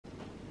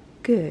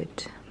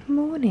Good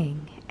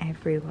morning,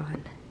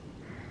 everyone.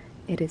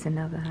 It is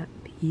another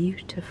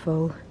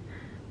beautiful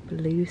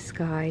blue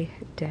sky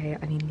day.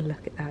 I mean,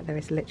 look at that. There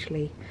is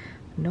literally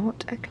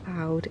not a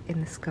cloud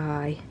in the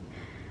sky.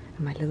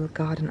 And my little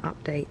garden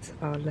updates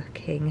are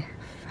looking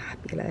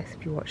fabulous.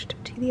 If you watched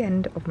to the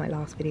end of my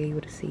last video, you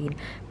would have seen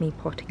me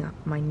potting up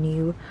my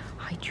new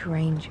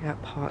hydrangea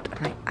pot,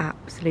 and I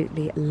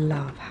absolutely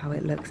love how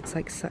it looks. It's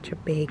like such a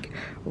big,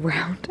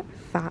 round,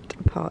 fat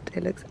pot.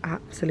 It looks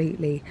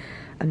absolutely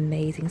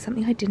amazing.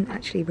 Something I didn't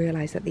actually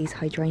realise that these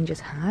hydrangeas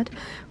had,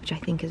 which I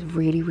think is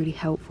really, really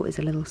helpful, is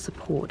a little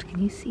support.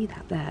 Can you see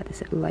that there?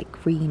 This little like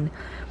green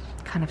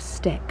kind of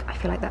stick. I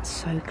feel like that's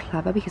so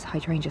clever because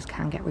hydrangeas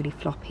can get really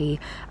floppy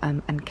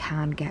and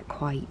can get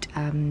quite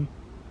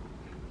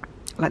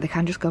like they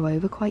can just go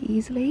over quite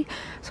easily,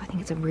 so I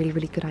think it's a really,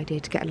 really good idea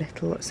to get a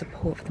little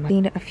support for them. I've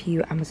seen a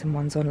few Amazon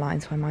ones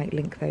online, so I might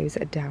link those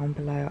down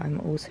below.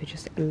 I'm also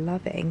just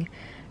loving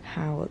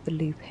how the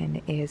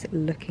lupin is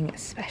looking,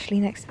 especially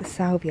next to the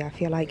salvia. I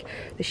feel like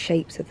the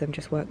shapes of them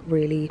just work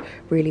really,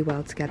 really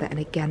well together, and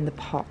again the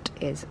pot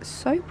is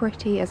so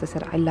pretty. As I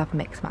said, I love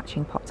mix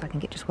matching pots. I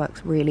think it just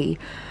works really,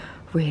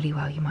 really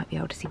well. You might be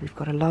able to see we've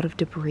got a lot of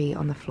debris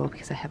on the floor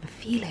because I have a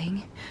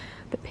feeling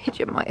the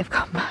pigeon might have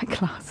come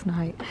back last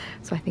night,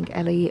 so I think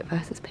Ellie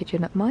versus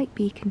pigeon might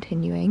be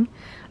continuing.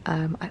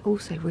 I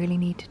also really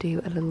need to do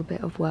a little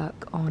bit of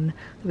work on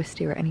the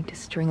wisteria. I need to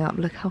string up.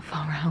 Look how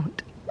far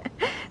out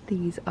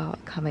these are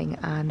coming,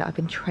 and I've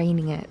been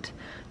training it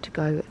to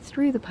go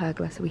through the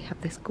pergola, so we have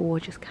this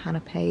gorgeous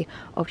canopy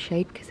of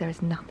shade because there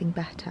is nothing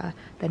better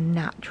than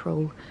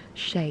natural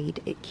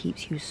shade. It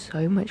keeps you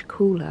so much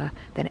cooler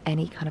than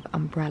any kind of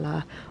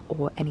umbrella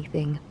or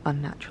anything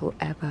unnatural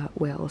ever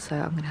will. So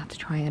I'm gonna have to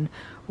try and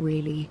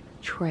really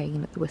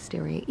train the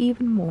wisteria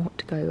even more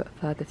to go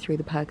further through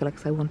the pergola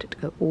because I want it to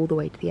go all the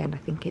way to the end. I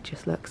think it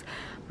just looks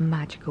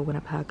magical when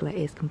a pergola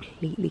is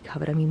completely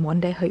covered. I mean,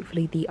 one day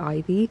hopefully the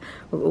ivy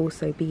will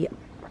also be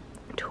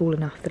tall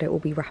enough that it will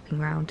be wrapping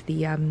around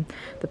the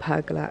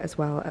pergola as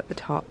well at the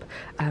top.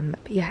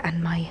 But yeah,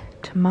 and my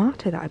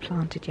tomato that I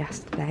planted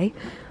yesterday,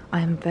 I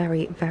am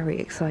very, very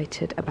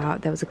excited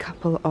about. There was a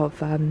couple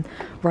of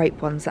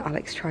ripe ones that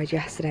Alex tried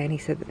yesterday, and he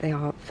said that they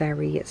are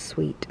very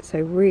sweet, so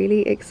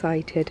really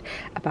excited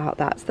about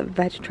that. So the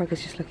veg truck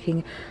is just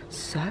looking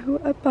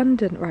so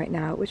abundant right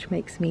now, which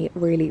makes me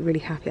really, really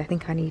happy. I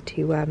think I need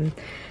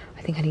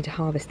to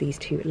harvest these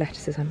two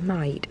lettuces. I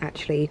might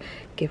actually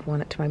give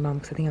one to my mum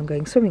because I think I'm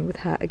going swimming with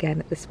her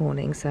again this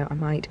morning, so I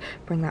might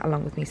bring that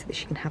along with me so that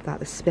she can have that.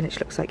 The spinach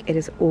looks like it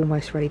is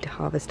almost ready to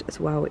harvest as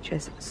well, which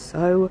is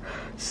so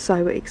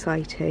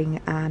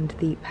exciting, and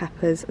the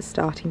peppers are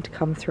starting to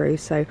come through,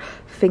 so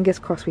fingers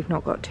crossed we've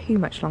not got too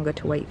much longer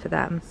to wait for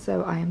them.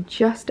 So I am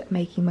just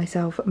making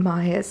myself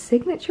my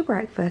signature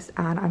breakfast,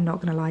 and I'm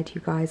not going to lie to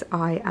you guys,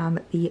 I am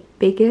the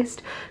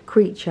biggest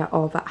creature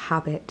of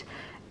habit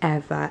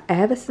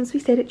ever since we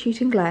stayed at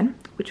Chewton Glen,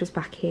 which was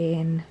back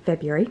in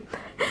February.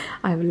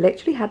 I've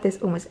literally had this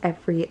almost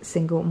every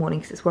single morning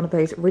because it's one of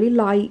those really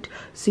light,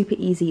 super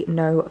easy,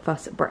 no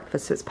fuss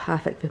breakfasts, so it's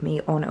perfect for me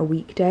on a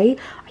weekday.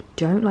 I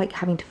don't like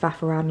having to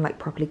faff around and like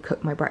properly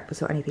cook my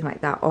breakfast or anything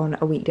like that on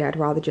a weekday. I'd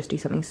rather just do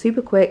something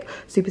super quick,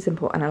 super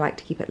simple, and I like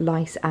to keep it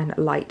nice and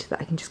light so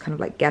that I can just kind of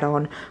like get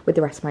on with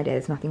the rest of my day.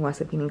 There's nothing worse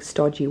than feeling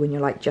stodgy when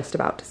you're like just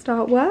about to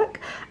start work.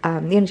 The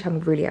only time we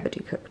really ever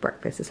do cook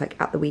breakfast is like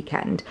at the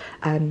weekend.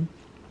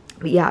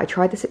 But yeah, I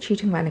tried this at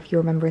Chewton Glen, if you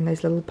remember, in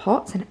those little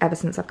pots, and ever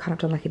since I've kind of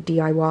done like a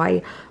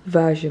DIY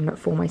version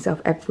for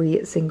myself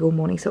every single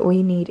morning. So all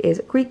you need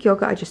is Greek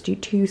yogurt. I just do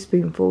 2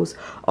 spoonfuls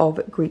of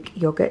Greek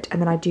yogurt,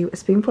 and then I do a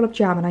spoonful of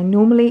jam, and I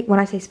normally,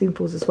 when I say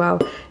spoonfuls as well,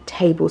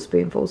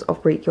 tablespoonfuls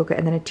of Greek yogurt,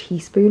 and then a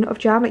teaspoon of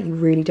jam. Like, you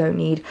really don't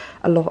need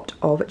a lot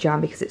of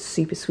jam because it's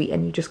super sweet,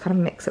 and you just kind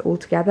of mix it all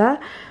together.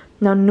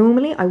 Now,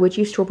 normally I would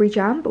use strawberry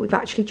jam, but we've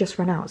actually just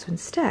run out. So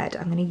instead,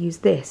 I'm going to use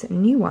this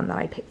new one that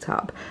I picked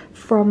up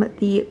from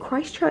the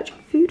Christchurch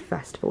Food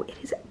Festival. It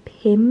is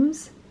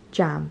Pim's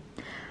Jam.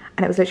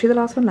 And it was literally the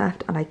last one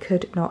left, and I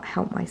could not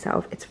help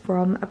myself. It's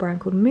from a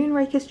brand called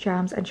Moonrakers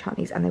Jams and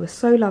Chutneys, and they were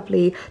so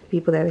lovely. The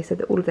people there, they said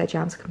that all of their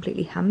jams are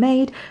completely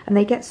handmade, and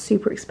they get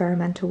super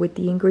experimental with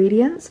the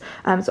ingredients.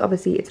 So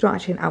obviously it's not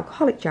actually an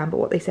alcoholic jam, but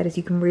what they said is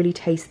you can really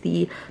taste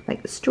the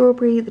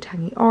strawberry, the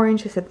tangy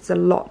orange. They said there's a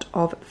lot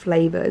of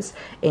flavours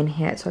in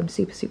here, so I'm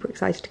super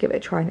excited to give it a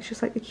try. And it's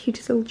just like the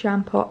cutest little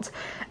jam pot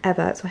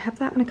ever. So I have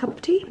that and a cup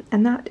of tea,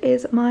 and that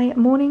is my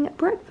morning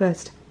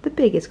breakfast. The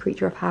biggest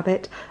creature of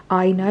habit,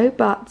 I know,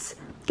 but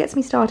gets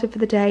me started for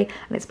the day,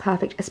 and it's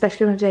perfect,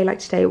 especially on a day like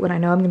today when I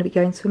know I'm going to be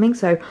going swimming,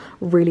 so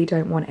really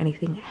don't want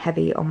anything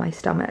heavy on my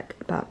stomach,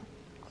 but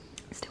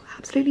still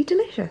absolutely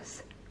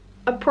delicious.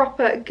 A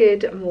proper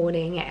good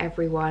morning,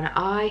 everyone.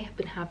 I have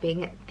been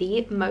having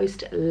the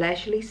most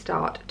leisurely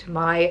start to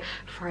my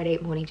Friday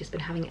morning. Just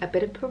been having a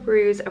bit of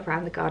peruse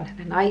around the garden,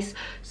 had a nice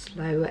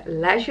slow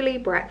leisurely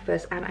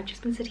breakfast, and I've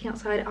just been sitting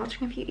outside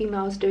answering a few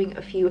emails, doing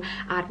a few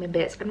admin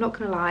bits. I'm not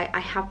gonna lie, I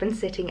have been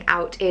sitting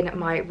out in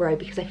my robe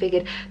because I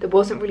figured there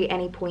wasn't really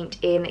any point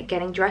in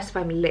getting dressed if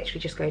I'm literally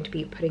just going to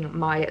be putting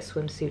my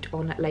swimsuit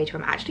on later.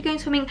 I'm actually going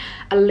swimming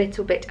a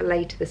little bit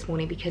later this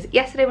morning because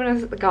yesterday when I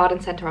was at the garden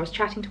centre, I was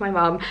chatting to my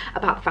mum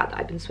about the fact that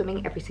I've been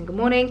swimming every single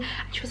morning,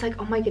 and she was like,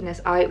 oh my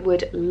goodness, I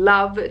would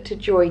love to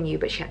join you,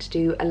 but she had to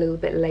do a little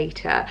bit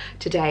later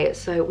today.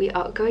 So we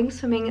are going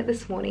swimming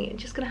this morning and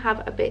just gonna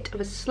have a bit of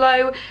a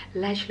slow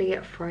leisurely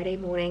Friday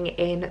morning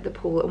in the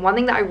pool. And one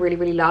thing that I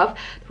really love,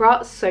 there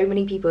are so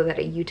many people that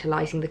are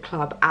utilizing the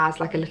club as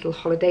like a little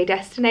holiday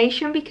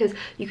destination because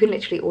you can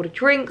literally order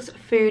drinks,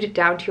 food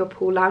down to your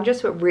pool lounger,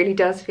 so it really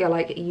does feel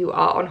like you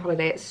are on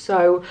holiday. It's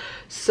so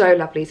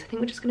lovely. So I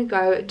think we're just gonna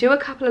go do a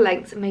couple of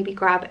lengths and maybe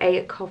grab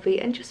a coffee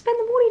and just spend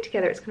the morning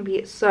together. It's going to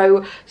be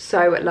so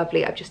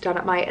lovely. I've just done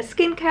up my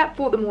skincare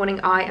for the morning.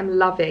 I am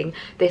loving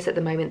this at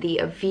the moment, the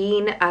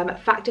Avene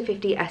Factor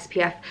 50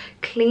 SPF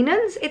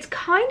Cleanance. It's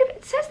kind of,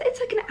 it says that it's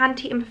like an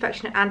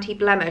anti-imperfection and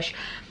anti-blemish.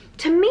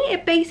 To me,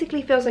 it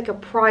basically feels like a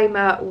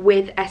primer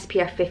with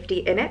SPF 50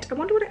 in it. I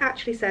wonder what it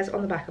actually says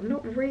on the back. I'm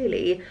not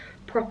really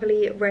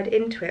properly read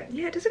into it.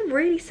 Yeah, it doesn't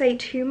really say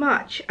too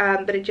much,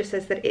 but it just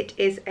says that it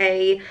is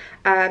a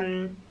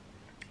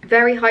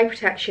very high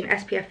protection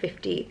SPF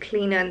 50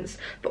 cleanance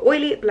for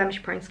oily,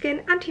 blemish prone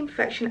skin,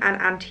 anti-imperfection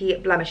and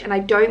anti-blemish. And I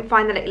don't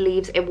find that it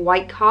leaves a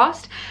white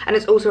cast, and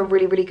it's also a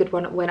really good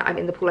one when I'm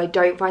in the pool. I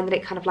don't find that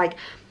it kind of like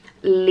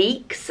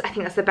leaks. I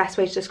think that's the best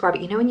way to describe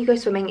it. You know, when you go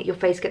swimming, your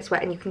face gets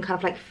wet and you can kind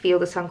of like feel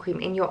the sun cream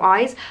in your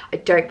eyes. I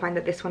don't find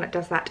that this one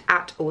does that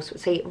at all. So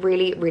it's a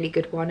really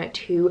good one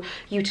to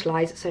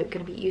utilize. So I'm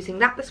going to be using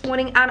that this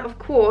morning, and of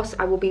course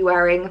I will be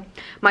wearing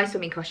my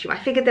swimming costume. I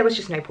figured there was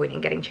just no point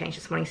in getting changed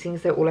this morning, seeing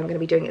as though all I'm going to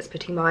be doing is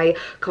putting my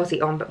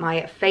cozy on. But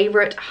my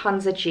favorite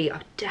Hunza G, I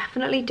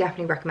definitely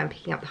recommend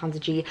picking up the Hunza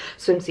G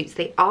swimsuits.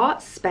 They are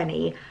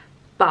spenny,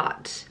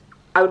 but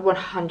I would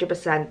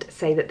 100%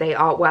 say that they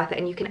are worth it,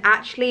 and you can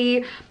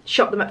actually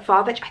shop them at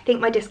Farfetch. I think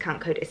my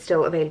discount code is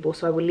still available,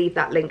 so I will leave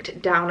that linked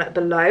down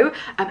below.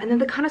 And then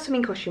the kind of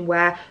swimming costume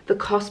where the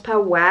cost per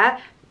wear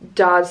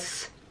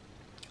does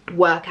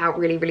work out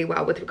really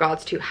well with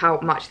regards to how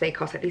much they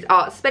cost. Like, these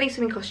are spenny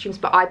swimming costumes,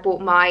 but I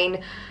bought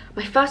my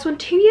first one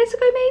 2 years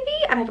ago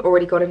maybe, and I've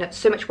already gotten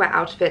so much wear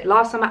out of it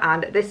last summer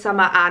and this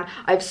summer, and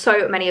I have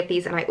so many of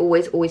these and I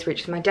always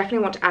reach them. I definitely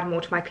want to add more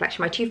to my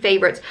collection. My two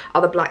favorites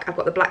are the black, I've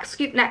got the black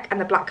scoop neck and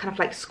the black kind of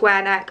like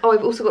square neck. Oh,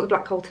 I've also got the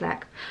black halter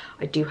neck.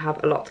 I do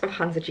have a lot of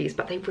Hunza Gs,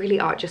 but they really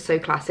are just so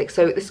classic.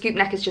 So the scoop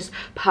neck is just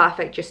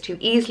perfect just to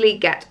easily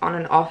get on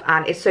and off,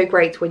 and it's so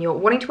great when you're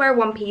wanting to wear a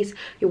one piece,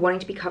 you're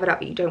wanting to be covered up,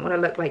 but you don't want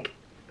to look like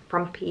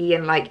frumpy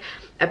and like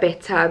a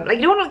bit like,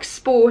 you don't want to look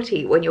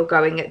sporty when you're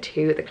going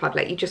to the club.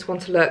 Like, you just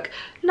want to look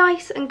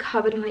nice and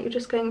covered and like you're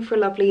just going for a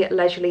lovely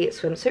leisurely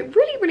swim. So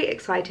really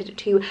excited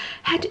to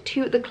head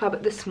to the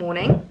club this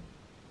morning.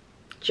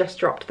 Just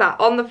dropped that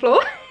on the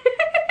floor.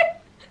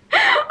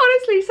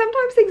 Honestly,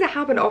 sometimes things that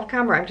happen off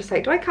camera, I'm just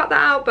like, do I cut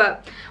that out?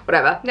 But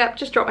whatever. Yep,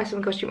 just dropped my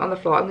swim costume on the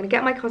floor. I'm gonna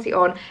get my cozy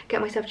on,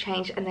 get myself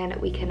changed, and then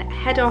we can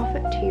head off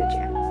to the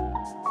gym.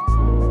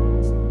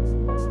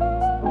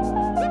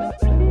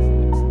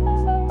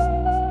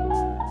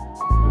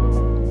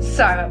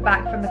 So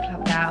back from the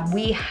club now.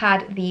 We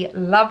had the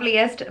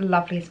loveliest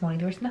morning.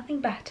 There is nothing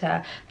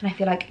better than, I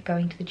feel like,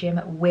 going to the gym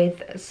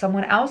with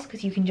someone else,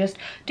 because you can just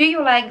do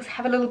your legs,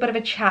 have a little bit of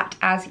a chat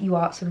as you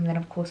are swimming. Then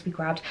of course we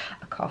grabbed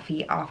a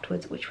coffee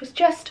afterwards, which was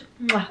just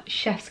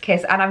chef's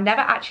kiss. And I've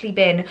never actually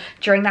been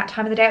during that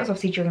time of the day. It was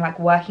obviously during like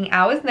working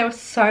hours, and there were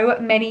so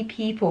many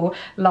people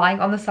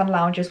lying on the sun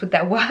loungers with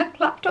their work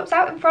laptops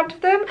out in front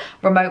of them,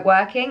 remote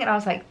working, and I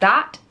was like,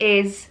 that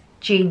is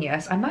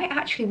genius. I might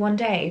actually one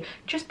day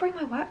just bring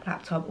my work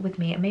laptop with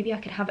me, and maybe I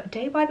could have a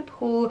day by the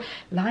pool,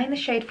 lie in the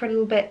shade for a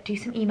little bit, do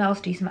some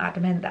emails, do some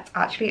admin. That's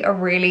actually a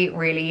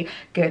really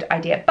good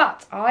idea.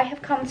 But I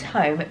have come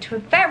home to a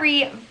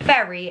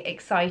very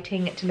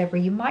exciting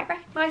delivery. You might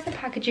recognize the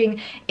packaging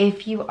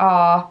if you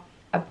are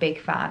a big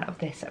fan of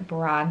this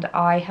brand.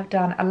 I have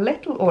done a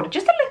little order,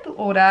 just a little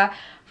order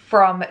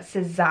from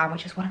Sezane,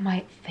 which is one of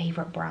my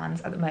favorite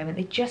brands at the moment.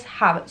 They just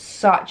have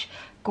such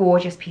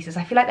gorgeous pieces.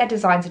 I feel like their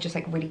designs are just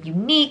like really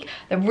unique.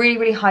 They're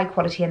really high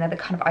quality, and they're the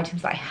kind of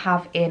items that I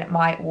have in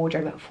my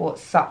wardrobe for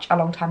such a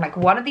long time. Like,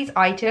 one of these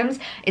items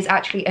is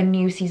actually a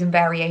new season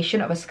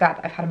variation of a skirt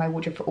that I've had in my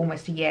wardrobe for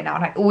almost a year now,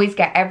 and I always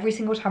get, every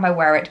single time I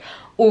wear it,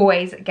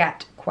 always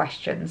get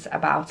questions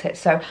about it.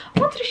 So I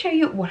wanted to show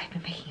you what I've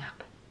been picking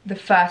up the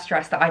first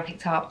dress that I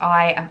picked up,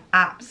 I am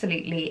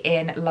absolutely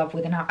in love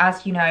with. And now,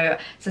 as you know,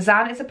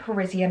 Sezane is a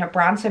Parisian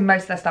brand, so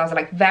most of their styles are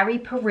like very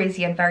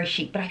Parisian, very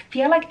chic, but I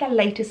feel like their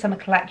latest summer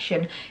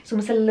collection is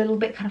almost a little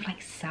bit kind of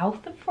like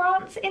south of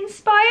France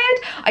inspired.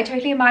 I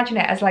totally imagine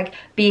it as like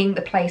being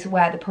the place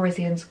where the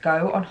Parisians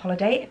go on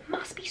holiday. It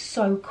must be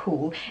so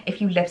cool if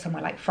you live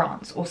somewhere like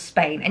France or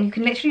Spain, and you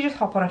can literally just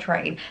hop on a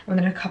train and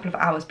within a couple of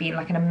hours be in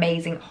like an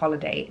amazing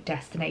holiday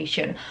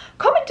destination.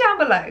 Comment down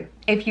below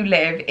if you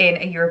live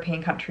in a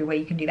European country where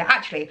you can do that.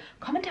 Actually,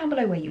 comment down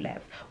below where you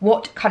live,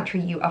 what country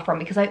you are from,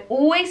 because I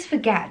always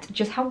forget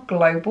just how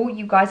global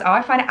you guys are.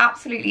 I find it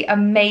absolutely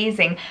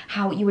amazing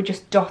how you are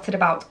just dotted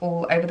about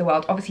all over the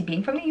world. Obviously,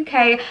 being from the UK,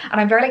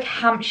 and I'm very like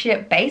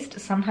Hampshire based,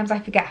 sometimes I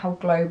forget how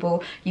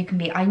global you can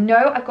be. I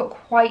know I've got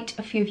quite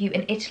a few of you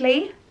in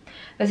Italy.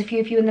 There's a few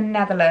of you in the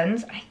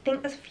Netherlands. I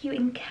think there's a few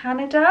in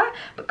Canada.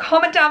 But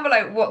comment down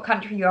below what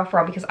country you are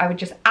from, because I would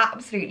just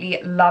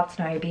absolutely love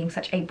to know, being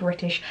such a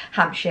British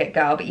Hampshire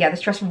girl. But yeah,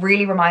 this dress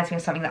really reminds me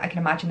of something that I can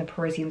imagine the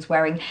Parisians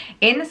wearing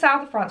in the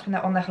south of France when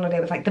they're on their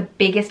holiday, with like the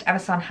biggest ever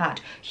sun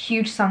hat,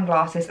 huge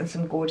sunglasses, and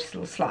some gorgeous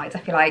little slides. I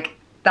feel like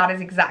that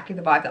is exactly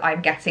the vibe that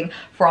I'm getting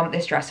from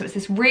this dress. So it's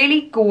this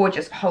really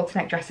gorgeous halter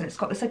neck dress, and it's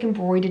got this like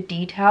embroidered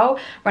detail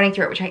running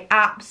through it, which I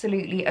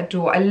absolutely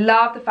adore. I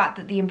love the fact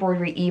that the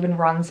embroidery even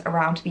runs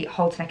around the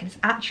halter neck, and it's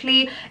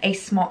actually a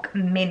smock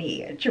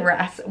mini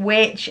dress,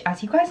 which,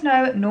 as you guys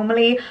know,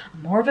 normally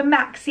I'm more of a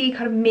maxi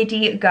kind of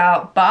midi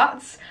girl,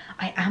 but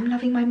I am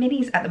loving my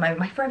minis at the moment.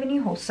 My forever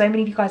new haul, so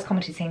many of you guys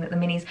commented saying that the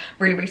minis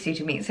really, really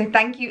suited me. So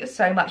thank you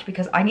so much,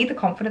 because I need the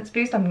confidence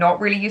boost. I'm not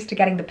really used to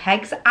getting the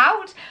pegs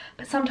out,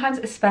 but sometimes,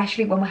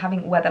 especially when we're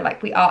having weather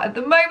like we are at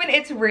the moment,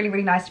 it's really,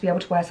 really nice to be able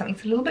to wear something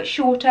that's a little bit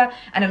shorter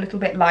and a little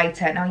bit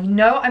lighter. Now, you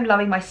know I'm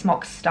loving my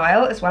smock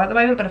style as well at the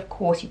moment, but of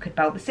course you could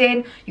belt this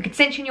in, you could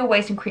cinch in your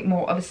waist and create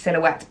more of a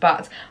silhouette,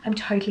 but I'm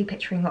totally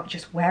picturing not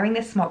just wearing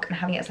this smock and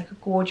having it as like a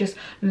gorgeous,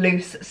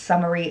 loose,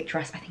 summery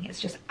dress. I think it's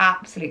just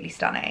absolutely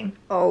stunning.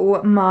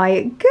 Oh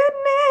my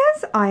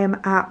goodness, I am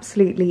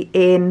absolutely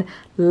in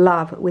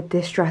love with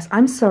this dress.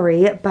 I'm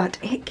sorry, but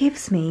it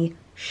gives me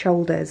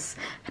shoulders,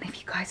 and if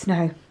you guys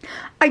know,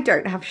 I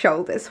don't have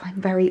shoulders, so I'm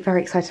very,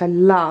 very excited. I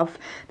love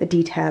the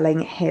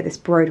detailing here. This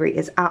embroidery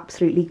is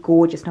absolutely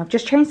gorgeous. Now, I've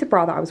just changed the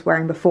bra that I was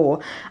wearing before,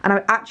 and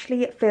I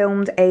actually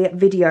filmed a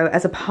video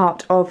as a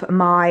part of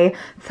my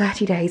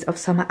 30 days of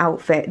summer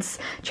outfits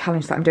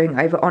challenge that I'm doing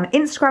over on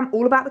Instagram,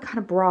 all about the kind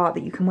of bra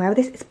that you can wear with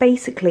this. It's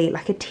basically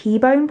like a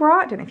T-bone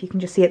bra. I don't know if you can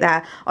just see it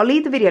there. I'll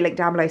leave the video link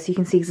down below so you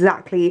can see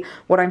exactly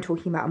what I'm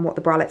talking about and what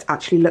the bralette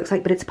actually looks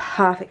like, but it's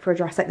perfect for a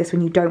dress like this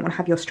when you don't want to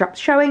have your straps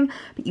showing,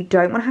 but you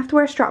don't want to have to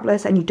wear a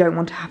strapless, and you don't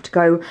want to have to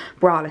go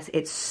braless.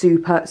 It's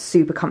super,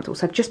 super comfortable.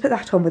 So I've just put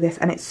that on with this,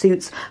 and it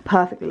suits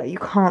perfectly. Like, you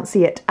can't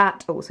see it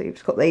at all. So you've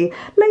just got the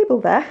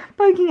label there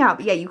poking out,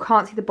 but yeah, you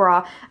can't see the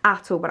bra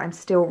at all, but I'm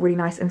still really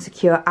nice and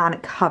secure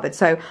and covered.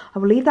 So I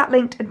will leave that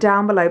linked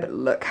down below, but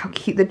look how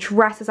cute the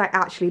dress is. I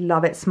actually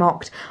love it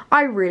smocked.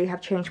 I really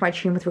have changed my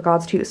tune with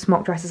regards to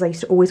smock dresses. I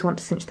used to always want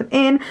to cinch them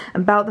in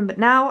and belt them, but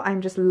now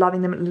I'm just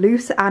loving them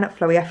loose and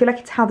flowy. I feel like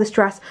it's how this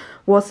dress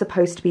was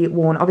supposed to be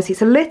worn. Obviously,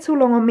 it's a little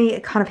long on me.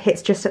 It kind of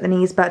hits just at the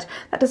knees, but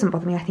that doesn't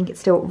bother me. I think it's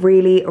still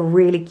really,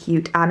 really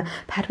cute, and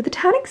paired with the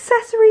tan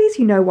accessories,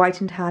 you know, white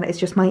and tan is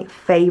just my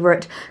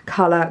favorite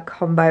color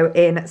combo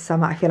in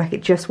summer. I feel like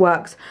it just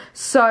works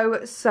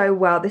so, so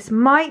well. This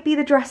might be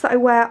the dress that I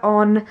wear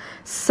on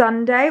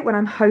Sunday when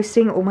I'm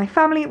hosting all my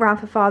family around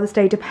for Father's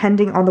Day,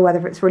 depending on the weather.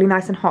 If it's really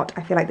nice and hot,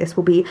 I feel like this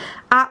will be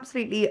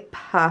absolutely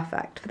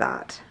perfect for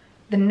that.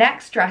 The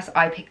next dress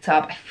I picked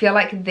up, I feel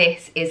like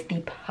this is the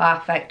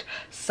perfect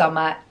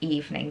summer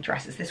evening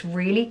dress. It's this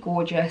really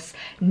gorgeous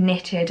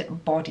knitted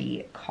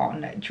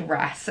bodycon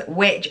dress,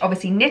 which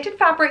obviously knitted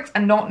fabrics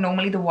are not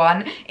normally the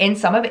one in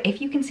summer, but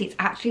if you can see, it's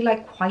actually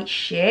like quite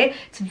sheer.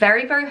 It's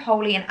very, very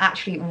holey and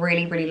actually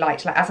really, really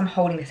light. Like, as I'm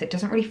holding this, it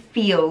doesn't really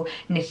feel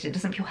knitted. It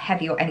doesn't feel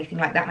heavy or anything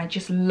like that. And I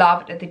just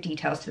loved the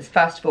details to this.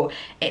 First of all,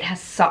 it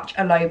has such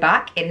a low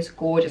back. It is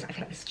gorgeous. I feel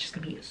like this is just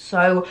gonna be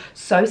so,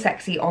 so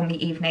sexy on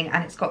the evening.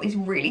 And it's got these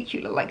really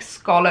cute little like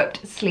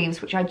scalloped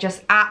sleeves, which I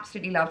just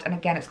absolutely loved. And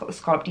again, it's got the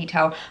scallop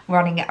detail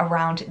running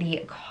around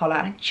the collar,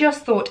 and I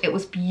just thought it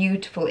was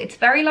beautiful. It's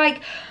very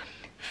like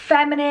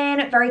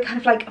feminine, very kind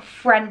of like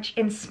French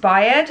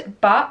inspired,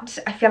 but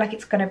I feel like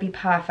it's going to be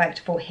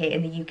perfect for here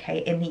in the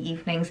UK in the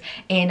evenings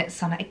in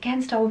summer.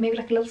 Again, style with maybe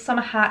like a little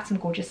summer hat, some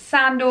gorgeous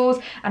sandals,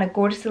 and a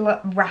gorgeous little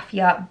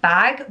raffia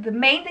bag. The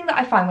main thing that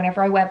I find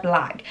whenever I wear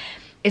black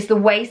is the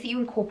ways that you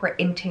incorporate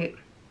into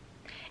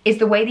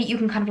the way that you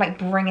can kind of like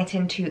bring it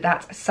into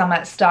that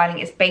summer styling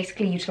is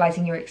basically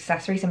utilizing your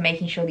accessories and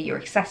making sure that your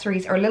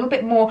accessories are a little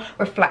bit more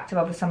reflective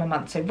of the summer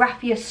months. So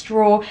raffia,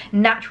 straw,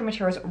 natural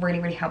materials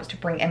really, really helps to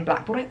bring in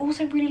black. But what I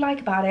also really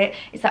like about it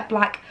is that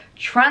black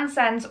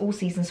transcends all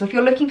seasons. So if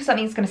you're looking for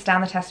something that's going to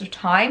stand the test of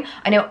time,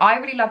 I know I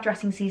really love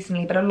dressing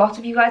seasonally, but a lot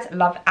of you guys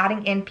love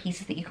adding in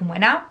pieces that you can wear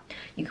now,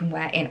 you can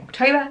wear in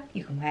October,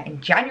 you can wear in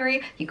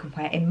January, you can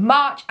wear in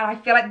March, and I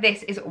feel like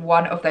this is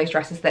one of those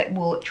dresses that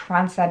will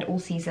transcend all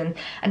season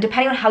and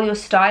depending on how you're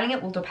styling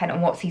it will depend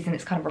on what season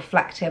it's kind of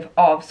reflective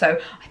of. So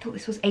I thought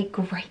this was a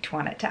great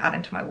one to add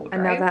into my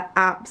wardrobe. Another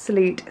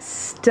absolute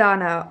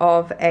stunner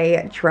of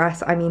a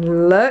dress. I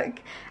mean,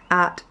 look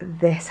at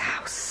this.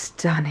 How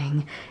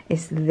stunning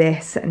is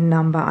this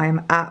number? I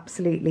am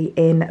absolutely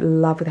in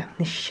love with it.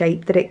 The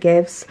shape that it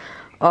gives.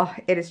 Oh,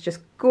 it is just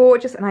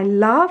gorgeous, and I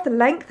love the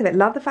length of it.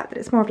 Love the fact that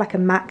it's more of like a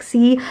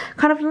maxi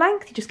kind of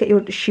length. You just get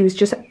your shoes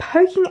just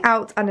poking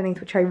out underneath,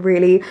 which I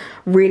really,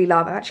 really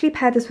love. I've actually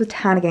paired this with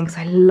tan again because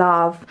I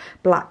love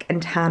black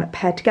and tan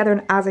paired together.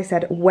 And as I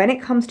said, when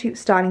it comes to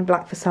styling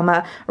black for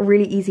summer, a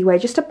really easy way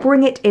just to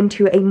bring it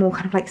into a more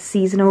kind of like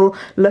seasonal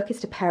look is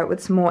to pair it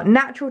with some more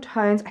natural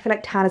tones. I feel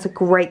like tan is a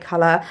great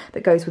color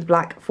that goes with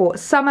black for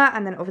summer,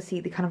 and then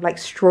obviously the kind of like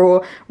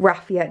straw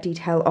raffia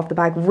detail of the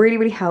bag really,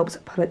 really helps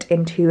pull it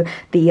into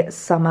the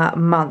summer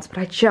months. But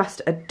I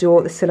just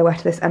adore the silhouette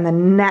of this, and the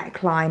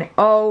neckline,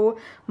 oh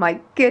my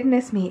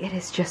goodness me, it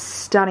is just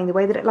stunning. The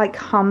way that it like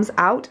comes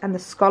out, and the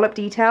scallop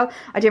detail,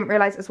 I didn't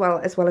realize as well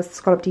as the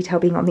scallop detail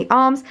being on the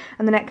arms,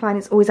 and the neckline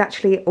is always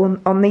actually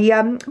on the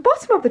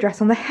bottom of the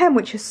dress, on the hem,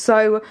 which is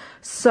so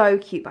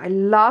cute. But I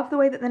love the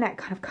way that the neck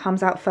kind of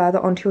comes out further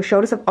onto your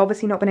shoulders. I've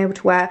obviously not been able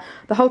to wear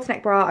the halter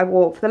neck bra I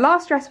wore for the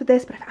last dress with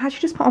this, but I've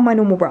actually just put on my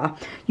normal bra.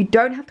 You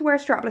don't have to wear a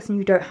strapless, and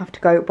you don't have to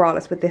go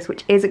braless with this,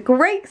 which is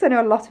great because I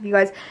know a lot of you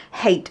guys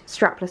hate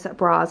strapless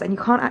bras, and you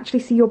can't actually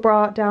see your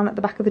bra down at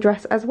the back of the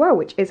dress as well,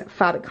 which is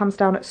fab. It comes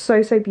down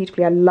so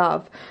beautifully. I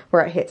love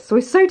where it hits. So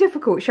it's so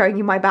difficult showing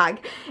you my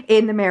bag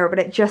in the mirror, but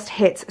it just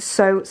hits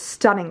so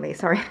stunningly.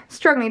 Sorry,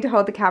 struggling to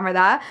hold the camera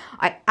there.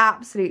 I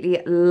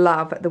absolutely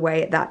love the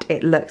way that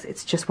it looks.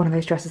 It's just one of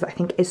those dresses that I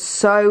think is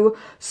so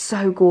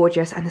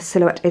gorgeous, and the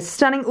silhouette is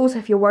stunning. Also,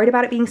 if you're worried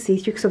about it being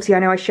see-through, because obviously I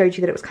know I showed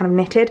you that it was kind of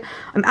knitted,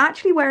 I'm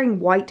actually wearing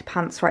white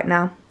pants right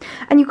now,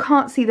 and you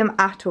can't see them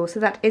at all, so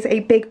that is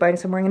a big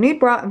bonus. I'm wearing a nude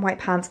bra and white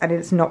pants, and it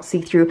is not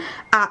see-through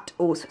at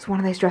all. So it's one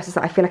of those dresses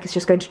that I feel like it's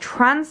just going to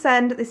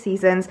transcend the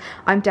seasons.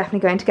 I'm definitely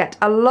going to get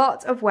a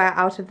lot of wear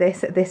out of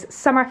this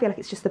summer. I feel like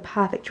it's just the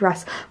perfect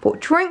dress for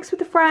drinks with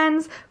the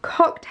friends,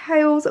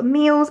 cocktails,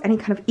 meals, any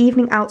kind of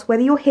evening out,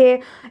 whether you're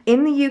here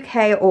in the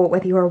UK or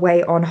whether you're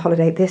away on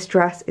holiday. This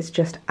dress is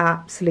just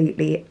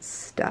absolutely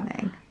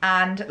stunning.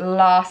 And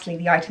lastly,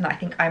 the item that I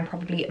think I'm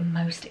probably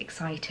most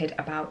excited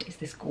about is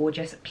this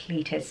gorgeous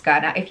pleated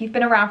skirt. Now, if you've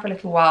been around for a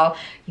little while,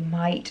 you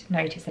might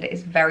notice that it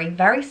is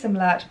very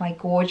similar to my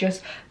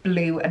gorgeous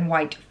blue and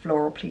white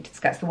floral pleated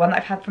skirt. It's the one that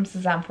I've had from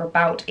Sezane for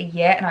about a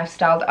year, and I've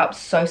styled it up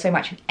so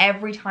much, and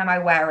every time I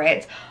wear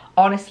it,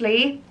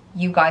 honestly,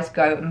 you guys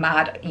go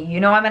mad. You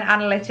know I'm an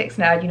analytics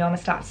nerd, you know I'm a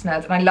stats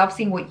nerd, and I love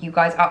seeing what you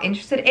guys are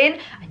interested in,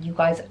 and you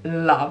guys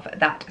love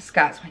that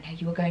skirt, so I know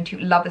you are going to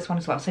love this one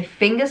as well. So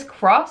fingers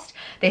crossed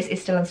this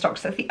is still in stock.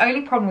 So that's the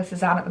only problem with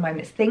Sezane at the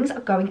moment, is things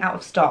are going out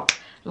of stock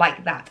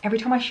like that. Every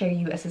time I show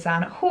you a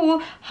Sezane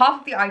haul, half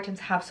of the items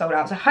have sold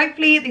out. So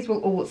hopefully these will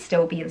all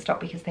still be in stock,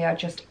 because they are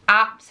just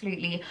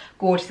absolutely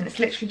gorgeous, and it's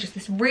literally just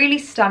this really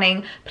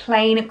stunning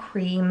plain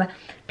cream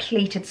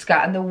pleated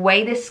skirt. And the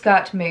way this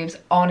skirt moves,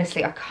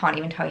 honestly, I can't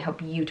even tell you how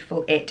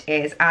beautiful it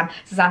is. And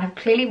Sezane have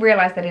clearly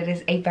realized that it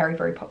is a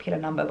very popular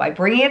number by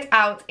bringing it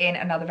out in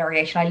another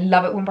variation. I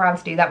love it when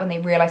brands do that, when they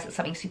realize that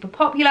something's super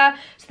popular,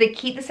 so they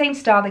keep the same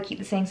style, they keep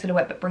the same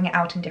silhouette, but bring it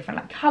out in different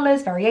like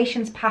colors,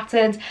 variations,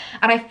 patterns.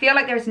 And I feel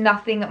like there's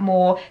nothing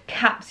more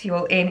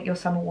capsule in your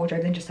summer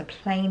wardrobe than just a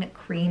plain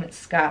cream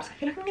skirt. So I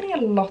feel like I'm getting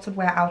a lot of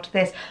wear out of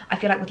this. I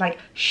feel like with like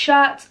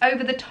shirts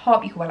over the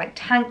top, you can wear like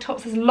tank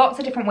tops. There's lots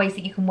of different ways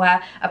that you can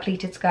wear a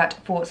pleated skirt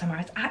for summer.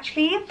 I was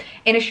actually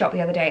in a shop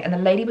the other day, and the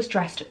lady was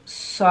dressed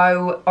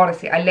so,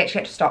 honestly, I literally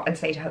had to stop and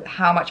say to her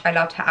how much I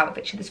loved her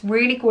outfit. She had this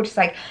really gorgeous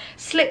like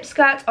slip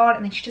skirt on,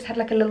 and then she just had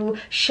like a little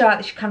shirt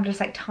that she kind of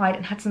just like tied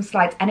and had some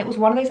slides, and it was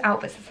one of those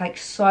outfits that's like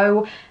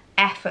so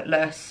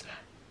effortless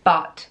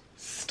but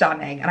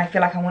stunning. And I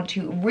feel like I want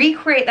to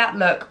recreate that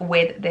look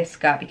with this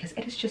skirt, because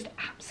it is just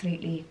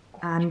absolutely.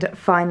 And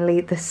finally,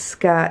 the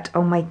skirt.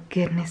 Oh my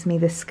goodness me,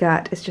 the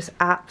skirt is just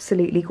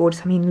absolutely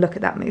gorgeous. I mean, look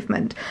at that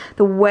movement.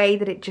 The way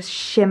that it just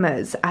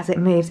shimmers as it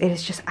moves, it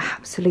is just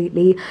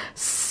absolutely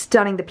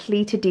stunning. The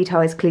pleated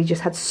detail is clearly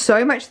just had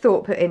so much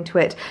thought put into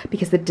it,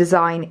 because the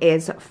design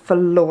is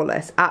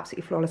flawless,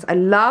 absolutely flawless. I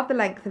love the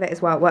length of it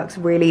as well. It works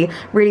really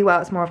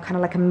well. It's more of kind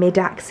of like a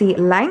mid-axi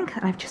length,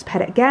 and I've just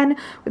paired it again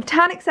with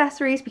tan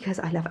accessories, because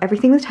I love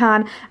everything with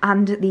tan,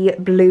 and the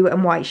blue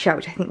and white shirt,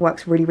 which I think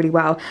works really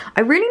well.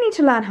 I really need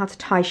to learn how to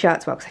tie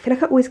shirts well, because I feel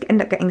like I always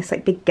end up getting this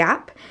like big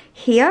gap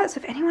here. So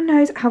if anyone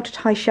knows how to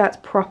tie shirts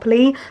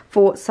properly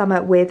for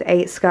summer with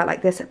a skirt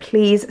like this,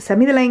 please send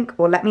me the link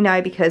or let me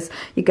know, because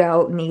your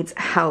girl needs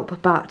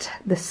help. But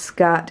the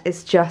skirt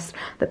is just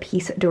the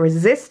piece de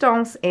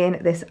resistance in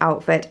this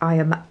outfit. I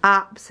am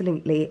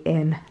absolutely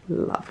in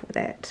love with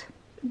it.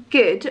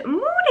 Good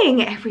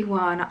morning,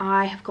 everyone.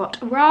 I have got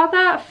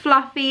rather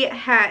fluffy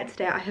hair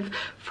today. I have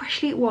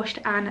freshly washed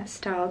and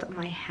styled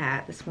my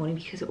hair this morning,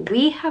 because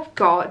we have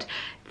got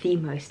the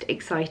most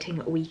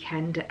exciting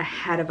weekend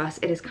ahead of us.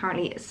 It is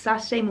currently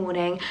Saturday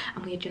morning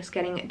and we are just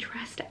getting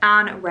dressed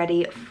and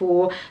ready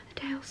for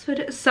the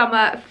Daylsford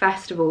Summer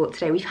Festival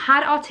today. We've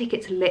had our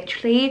tickets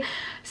literally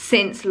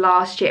since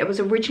last year. It was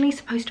originally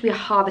supposed to be a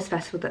harvest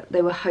festival that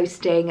they were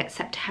hosting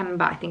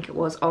September, I think it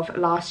was, of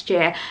last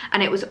year,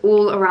 and it was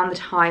all around the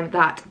time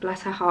that,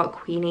 bless her heart,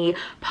 Queenie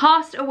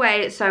passed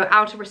away. So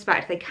out of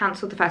respect they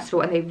cancelled the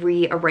festival and they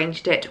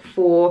rearranged it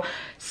for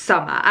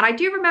summer. And I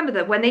do remember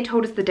that when they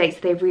told us the dates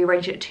they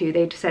rearranged it to,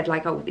 they said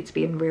like, oh, it's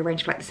being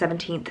rearranged for like the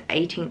 17th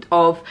 18th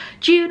of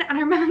June, and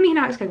I remember me and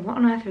I was going, what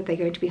on earth are they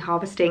going to be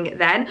harvesting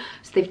then?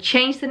 So they've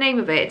changed the name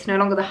of it. It's no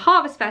longer the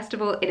Harvest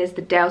Festival, it is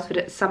the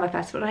Daylsford Summer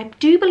Festival. And I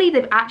do believe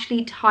they've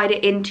actually tied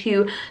it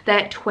into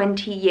their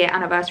 20-year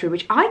anniversary,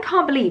 which I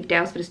can't believe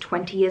Daylsford is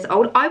 20 years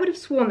old. I would have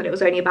sworn that it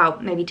was only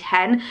about maybe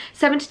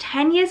 7 to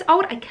 10 years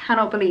old. I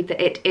cannot believe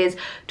that it is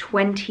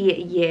 20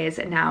 years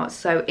now.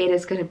 So it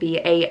is going to be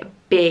a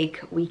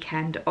big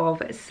weekend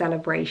of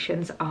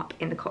celebrations up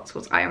in the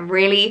Cotswolds. I am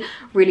really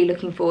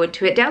looking forward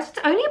to it.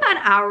 Daylsford's only about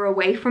an hour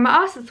away from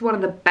us. It's one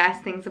of the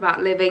best things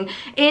about living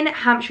in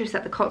Hampshire is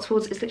that the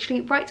Cotswolds is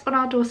literally right on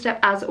our doorstep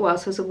as well.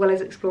 So as well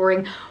as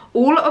exploring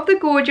all of the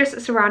gorgeous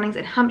surroundings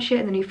in Hampshire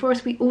and the New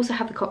Forest, we also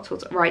have the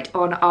Cotswolds right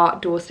on our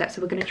doorstep. So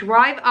we're going to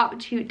drive up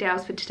to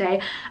Daylsford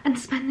today and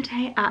spend the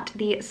day at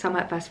the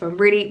Summer Festival. I'm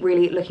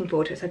really looking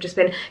forward to it. So I've just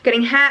been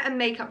getting hair and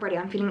makeup ready.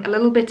 I'm feeling a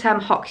little bit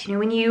hot. You know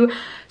when you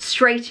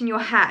straighten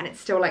your hair and it's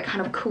still like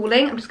kind of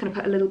cooling? I'm just going to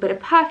put a little bit of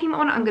perfume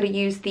on. I'm going to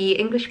use the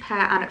English Pear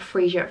and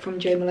Fraser from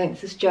Jo Malone.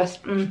 This is just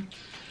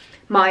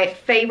my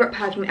favourite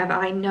perfume ever.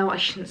 I know I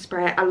shouldn't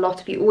spray it. A lot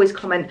of you always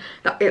comment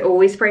that I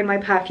always spray my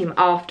perfume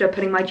after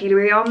putting my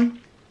jewellery on.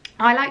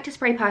 I like to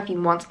spray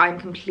perfume once I'm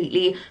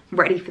completely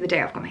ready for the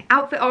day. I've got my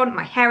outfit on,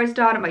 my hair is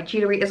done, my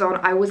jewellery is on.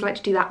 I always like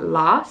to do that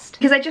last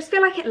because I just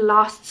feel like it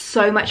lasts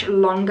so much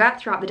longer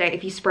throughout the day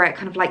if you spray it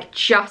kind of like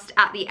just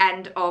at the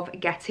end of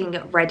getting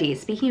ready.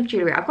 Speaking of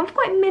jewellery, I've gone for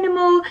quite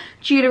minimal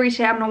jewellery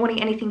today. I'm not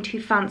wanting anything too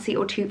fancy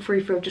or too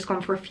frou-frou. I've just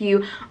gone for a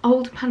few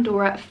old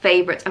Pandora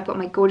favourites. I've got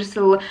my gorgeous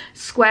little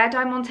square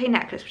diamante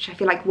necklace, which I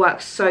feel like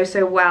works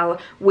so well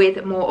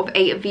with more of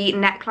a V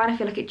neckline. I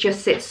feel like it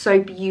just sits so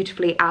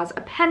beautifully as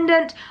a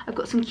pendant. I've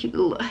got some cute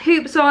little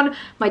hoops on,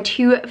 my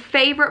two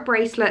favourite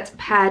bracelets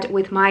paired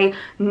with my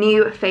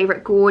new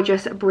favourite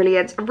gorgeous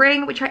brilliant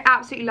ring, which I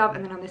absolutely love.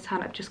 And then on this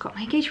hand I've just got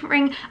my engagement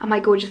ring and my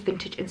gorgeous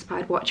vintage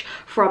inspired watch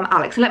from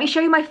Alex. And let me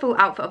show you my full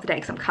outfit of the day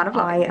because I'm kind of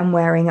I am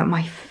wearing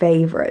my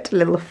favourite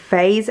little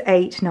phase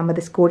 8 number,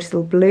 this gorgeous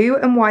little blue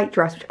and white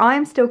dress, which I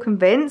am still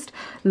convinced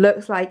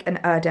looks like an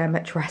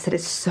Erdem dress. It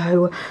is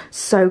so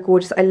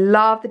gorgeous. I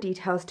love the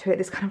details to it.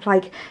 This kind of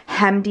like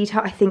hem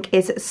detail I think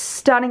is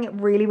stunning. It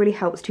really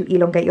helps to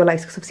elongate your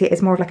legs because obviously it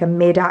is more of like a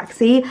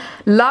mid-axie.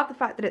 Love the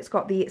fact that it's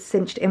got the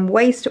cinched in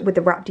waist with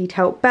the wrap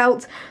detail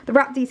belt. The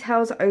wrap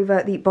details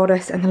over the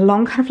bodice and the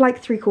long kind of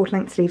like 3/4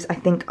 length sleeves I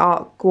think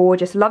are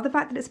gorgeous. Love the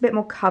fact that it's a bit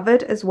more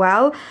covered as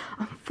well.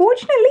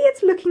 Unfortunately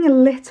it's looking a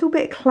little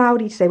bit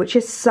cloudy today, which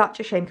is such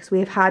a shame because we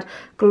have had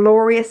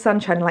glorious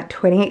sunshine and like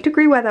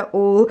 28-degree weather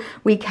all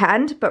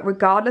weekend. But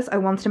regardless, I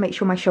wanted to make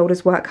sure my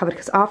shoulders were covered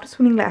because after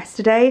swimming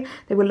yesterday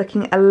they were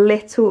looking a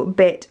little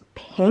bit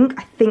pink.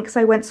 I think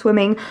so I went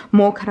swimming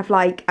more kind of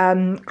like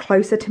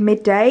closer to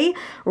midday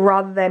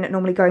rather than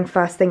normally going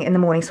first thing in the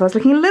morning. So I was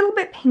looking a little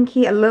bit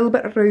pinky, a little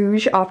bit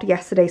rouge after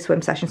yesterday's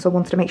swim session. So I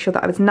wanted to make sure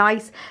that I was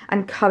nice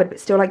and covered but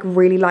still like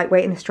really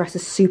lightweight, and this dress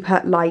is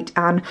super light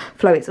and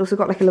flowy. It's also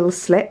got like a little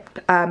slip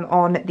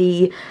on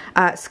the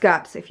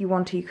skirt, so if you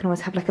want to you can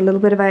always have like a little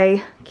bit of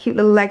a cute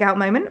little leg out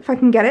moment if I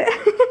can get it.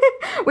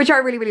 Which I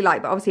really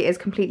like, but obviously it is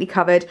completely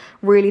covered,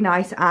 really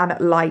nice and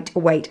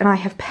lightweight. And I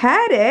have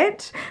paired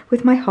it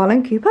with my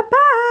Holland Cooper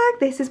bag.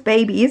 This is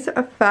baby's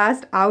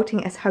first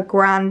outing as her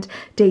grand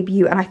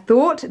debut, and I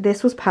thought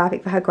this was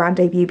perfect for her grand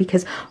debut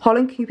because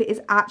Holland Cooper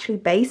is actually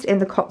based in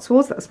the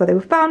Cotswolds. That's where they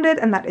were founded,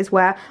 and that is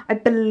where I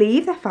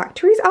believe their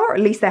factories are, or at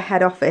least their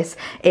head office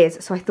is.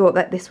 So I thought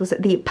that this was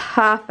the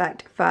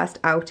perfect first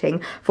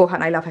outing for her,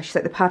 and I love her. She's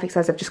like the perfect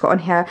size. I've just got on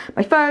here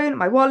my phone,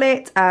 my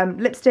wallet,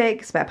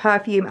 lipstick, spare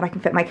perfume, and I can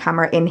fit my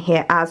camera in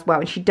here as well.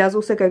 And she does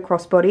also go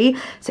crossbody,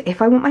 so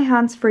if I want my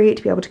hands free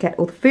to be able to get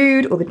all the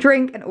food or the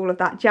drink and all of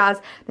that jazz,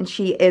 then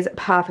she is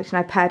perfect. And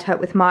I paired her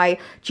with my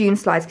June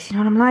slides because you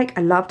know what I'm like,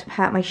 I love to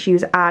pair my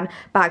shoes and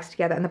bags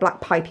together, and the black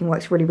piping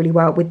works really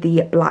well with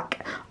the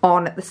black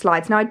on the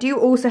slides. Now I do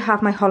also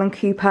have my Holland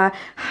Cooper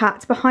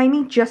hat behind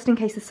me just in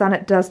case the sun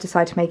does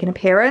decide to make an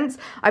appearance.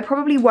 I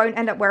probably won't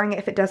end up wearing it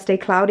if it does stay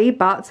cloudy,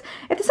 but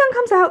if the sun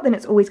comes out then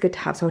it's always good to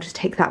have, so I'll just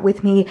take that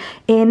with me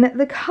in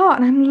the car.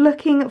 And I'm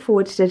looking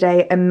forward to today.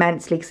 day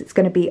immensely because it's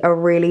going to be a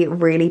really,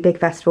 really big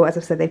festival. As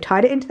I've said, they've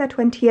tied it into their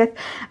 20th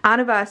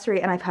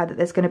anniversary, and I've heard that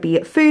there's going to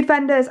be food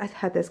vendors. I've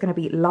heard there's going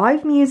to be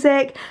live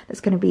music.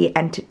 There's going to be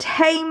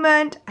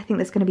entertainment. I think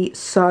there's going to be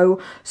so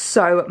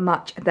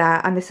much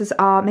there. And this is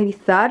our maybe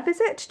 3rd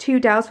visit to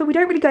Daylsford. We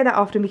don't really go that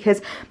often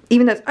because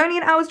even though it's only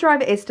an hour's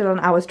drive, it is still an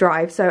hour's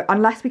drive. So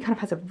unless we kind of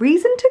have a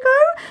reason to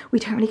go, we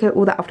don't really go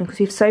all that often because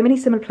we have so many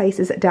similar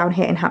places down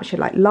here in Hampshire,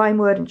 like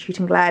Limewood and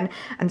Chewton Glen,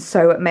 and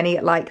so many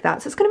like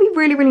that. So it's going to be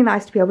really, really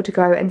nice to be able to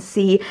go and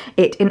see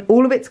it in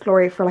all of its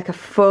glory for like a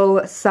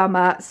full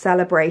summer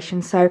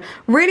celebration. So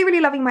really,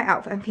 really loving my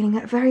outfit. I'm feeling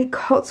very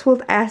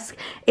Cotswold-esque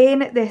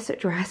in this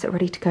dress,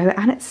 ready to go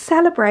and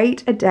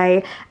celebrate a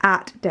day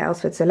at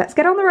Daylsford. So let's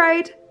get on the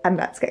road and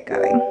let's get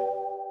going.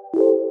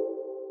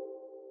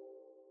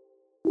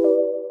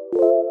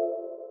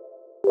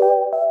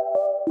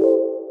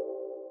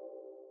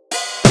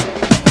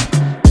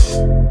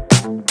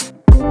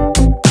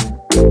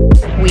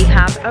 We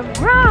have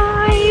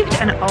arrived,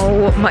 and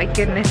oh my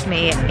goodness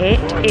me,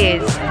 it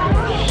is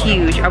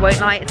huge. I won't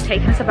lie, it's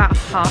taken us about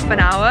half an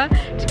hour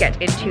to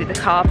get into the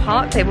car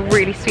park. They were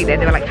really sweet. They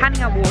were like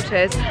handing out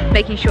waters,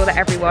 making sure that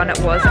everyone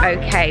was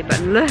okay.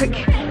 But look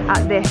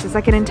at this. It's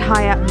like an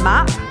entire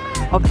map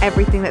of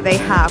everything that they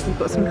have. We've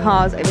got some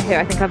cars over here.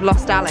 I think I've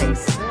lost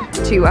Alex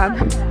to one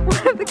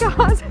of the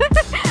cars.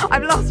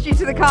 I've lost you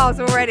to the cars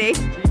already.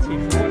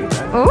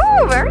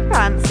 Oh, very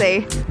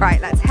fancy. Right,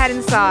 let's head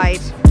inside.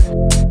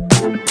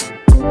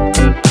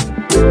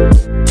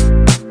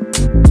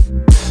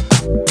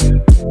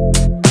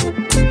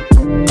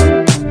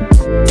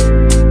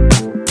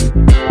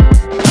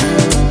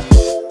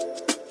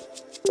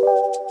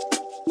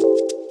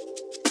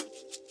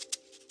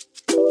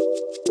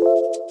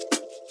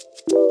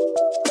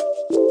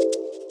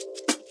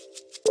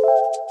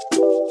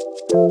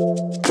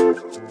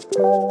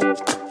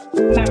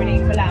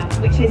 Marinade for lamb,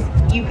 which is,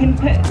 you can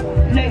put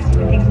loads of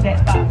different things with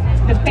it, but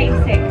the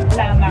basic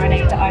lamb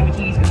marinade that I would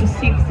use, which is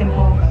super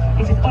simple,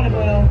 is just olive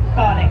oil,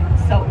 garlic,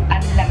 salt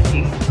and lemon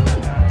juice.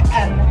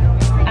 And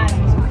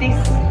this,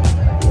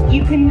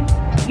 you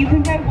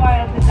can go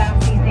wild with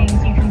lamb seasonings.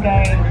 You can go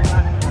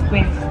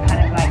with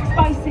kind of like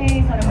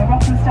spices on a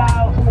Moroccan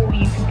style, or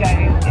you could go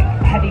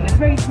heavy with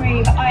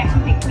rosemary. But I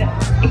actually think that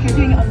if you're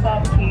doing it on the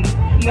barbecue,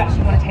 you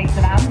actually want to taste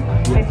the lamb.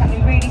 So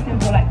something really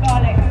simple like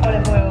garlic,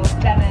 olive oil,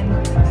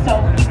 lemon,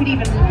 salt. You could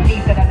even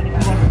leave the lemon if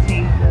you wanted to.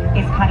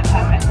 It's kind of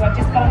perfect. So I've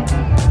just gone,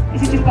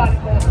 this is just garlic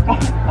oil,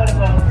 olive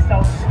oil,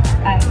 salt,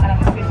 and I'm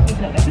just going to squeeze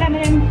a little bit of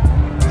lemon in.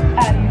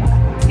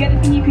 The other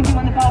thing you can do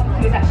on the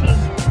barbecue is actually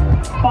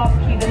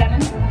barbecue the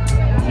lemon.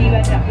 So you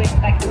end up with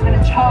like a kind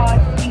of charred,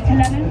 sweeter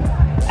lemon,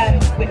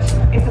 which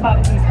if the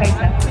barbecue was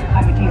closer,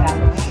 I would do that.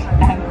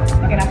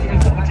 You're going to have to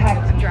do sort of a tag.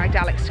 I dragged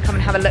Alex to come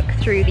and have a look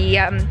through the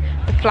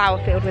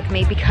flower field with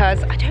me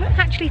because I don't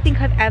actually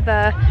think I've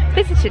ever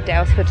visited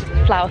Daylsford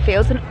flower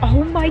fields, and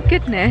oh my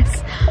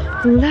goodness,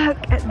 look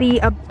at the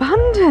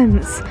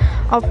abundance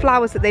of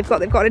flowers that they've got.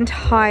 They've got an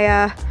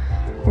entire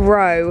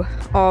row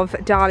of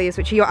dahlias,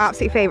 which are your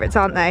absolute favourites,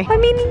 aren't they? I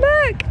mean,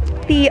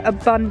 look, the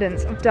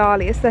abundance of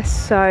dahlias. They're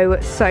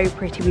so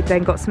pretty. We've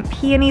then got some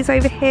peonies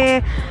over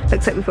here.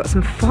 Looks like we've got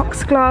some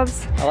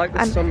foxgloves. I like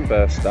the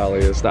sunburst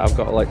dahlias that I've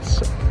got like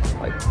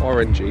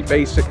orangey,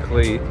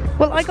 basically.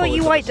 Well, I got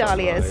you white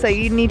dahlias, so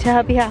you need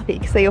to be happy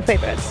because they're your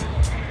favourites.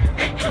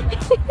 I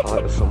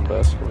like the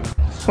sunburst one.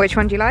 Which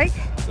one do you like?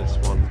 This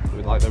one,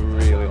 with like the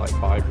really like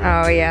vibrant.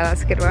 Oh yeah,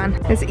 that's a good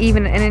one. There's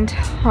even an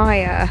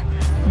entire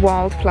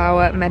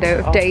wildflower meadow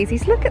of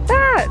daisies. Look at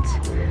that.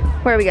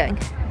 Where are we going?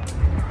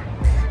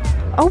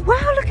 Oh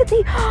wow, look at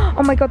the,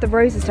 oh my god, the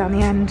roses down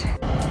the end.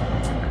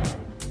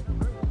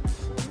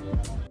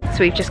 So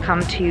we've just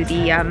come to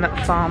the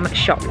farm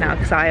shop now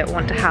because I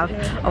want to have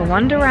a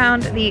wander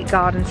around the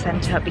garden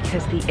centre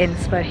because the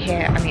inspo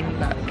here, I mean,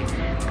 look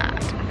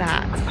at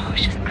that. Oh,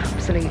 it's just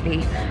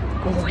absolutely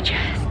gorgeous.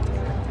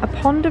 A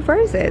pond of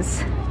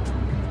roses.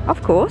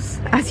 Of course,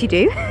 as you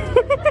do.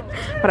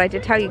 But I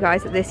did tell you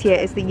guys that this year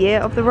is the year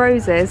of the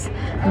roses,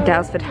 and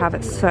Daylsford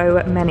have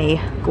so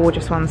many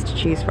gorgeous ones to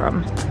choose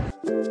from.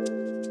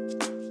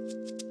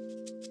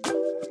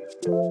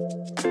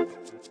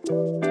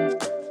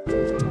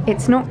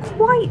 It's not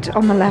quite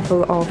on the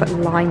level of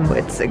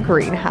Limewood's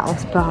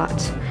greenhouse, but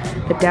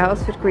the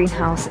Daylsford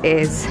greenhouse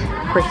is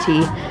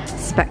pretty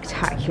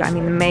spectacular. I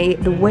mean,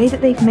 the way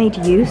that they've made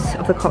use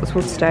of the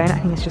Cotswold stone, I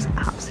think it's just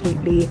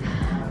absolutely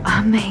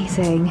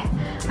amazing.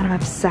 And I'm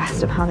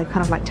obsessed of how they've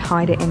kind of like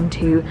tied it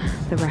into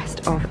the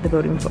rest of the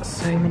building. We've got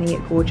so many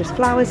gorgeous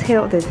flowers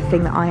here. The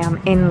thing that I am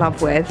in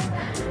love with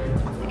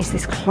is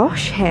this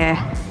cloche here.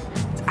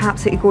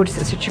 Absolutely gorgeous.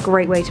 It's such a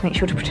great way to make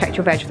sure to protect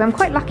your veg. So I'm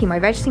quite lucky. My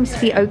veg seems to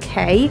be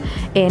okay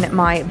in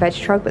my veg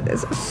truck, but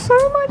there's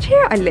so much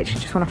here. I literally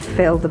just want to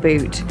fill the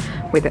boot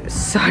with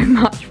so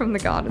much from the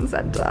garden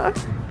centre.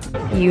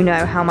 You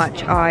know how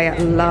much I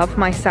love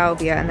my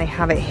salvia, and they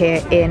have it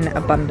here in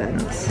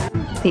abundance.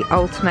 The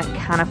ultimate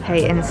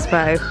canapé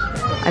inspo.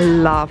 I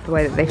love the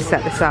way that they've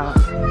set this up.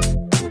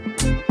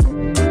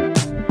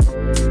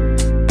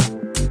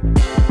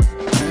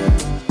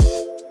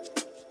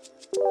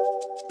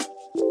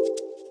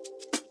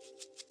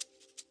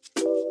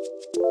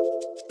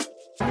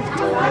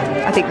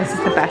 I think this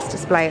is the best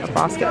display of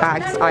basket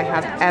bags I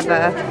have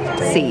ever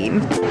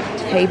seen.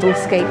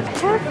 Tablescape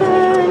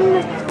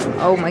heaven.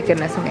 Oh my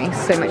goodness, I'm getting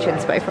so much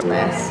inspo from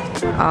this.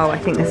 Oh, I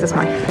think this is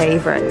my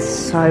favorite. It's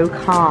so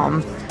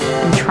calm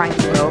and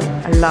tranquil.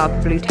 I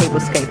love blue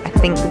tablescape. I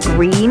think the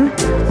green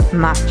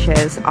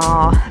matches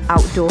our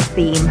outdoor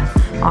theme,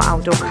 our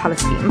outdoor color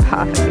scheme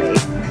perfectly.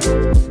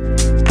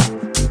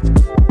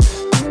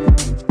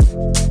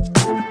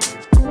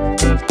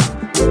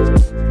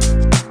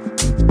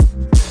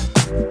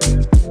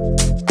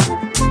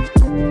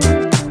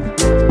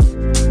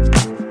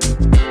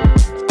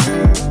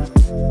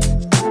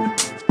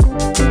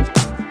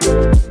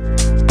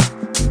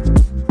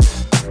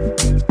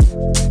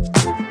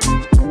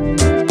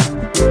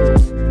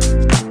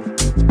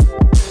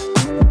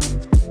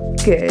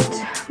 Good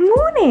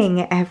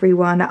morning,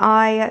 everyone.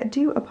 I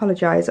do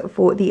apologise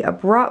for the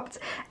abrupt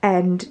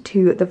end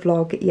to the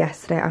vlog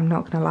yesterday. I'm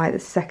not gonna lie, the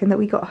second that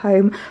we got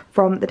home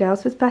from the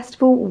Daylsford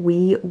festival,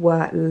 we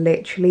were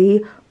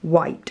literally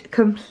wiped,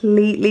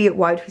 completely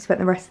wiped. We spent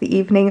the rest of the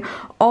evening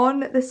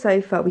on the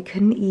sofa. We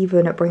couldn't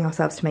even bring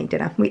ourselves to make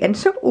dinner. We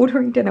ended up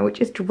ordering dinner,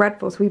 which is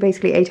dreadful. So we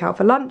basically ate out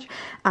for lunch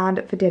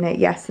and for dinner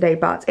yesterday,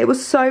 but it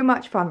was so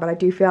much fun. But I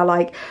do feel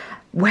like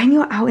when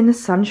you're out in the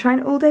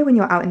sunshine all day, when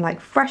you're out in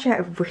like fresh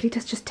air, it really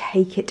does just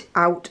take it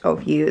out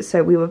of you.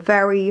 So we were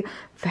very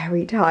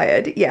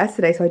tired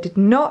yesterday, so I did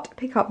not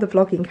pick up the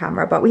vlogging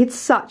camera, but we had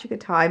such a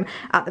good time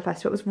at the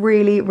festival. It was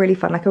really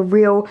fun, like a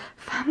real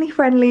family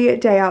friendly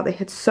day out. They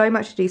had so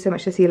much to do, so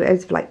much to see.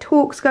 Loads of like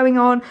talks going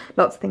on,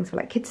 lots of things for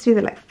like kids to do.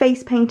 They like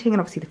face painting, and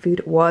obviously the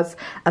food was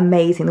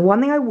amazing. The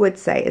one thing I would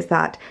say is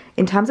that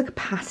in terms of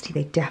capacity,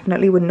 they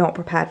definitely were not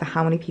prepared for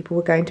how many people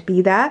were going to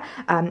be there.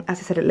 As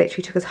I said, it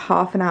literally took us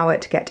half an hour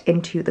to get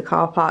into the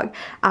car park.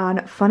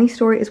 And funny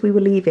story, as we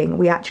were leaving,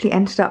 we actually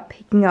ended up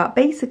picking up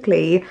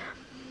basically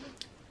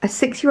a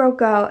 6-year-old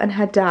girl and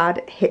her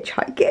dad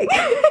hitchhiking.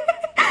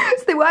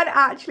 So they weren't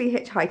actually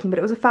hitchhiking, but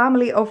it was a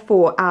family of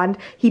 4, and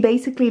he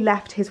basically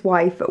left his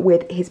wife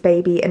with his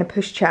baby in a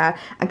pushchair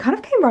and kind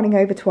of came running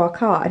over to our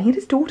car, and he had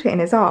his daughter in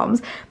his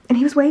arms, and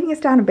he was waving us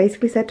down and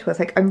basically said to us,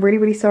 like, I'm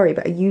really sorry,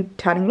 but are you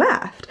turning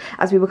left?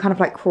 As we were kind of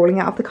like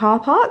crawling out of the car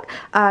park.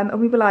 And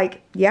we were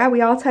like, yeah,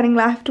 we are turning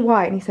left.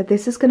 Why? And he said,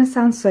 this is gonna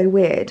sound so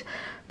weird,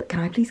 but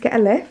can I please get a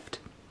lift?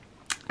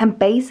 And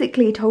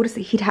basically he told us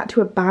that he'd had to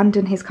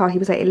abandon his car. He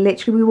was like,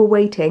 literally we were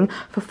waiting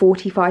for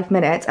 45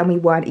 minutes and we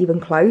weren't even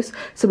close.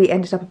 So we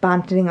ended up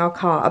abandoning our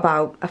car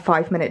about a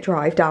 5-minute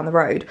drive down the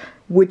road.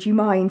 Would you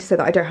mind, so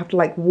that I don't have to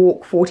like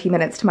walk 40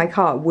 minutes to my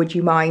car, would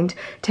you mind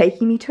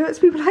taking me to it?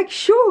 So we were like,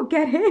 sure,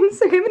 get in.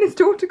 So him and his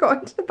daughter got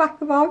into the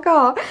back of our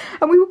car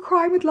and we were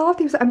crying with laughter.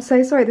 He was like, I'm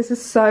so sorry, this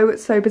is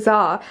so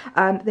bizarre.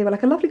 They were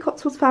like a lovely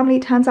Cotswolds family.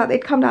 It turns out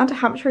they'd come down to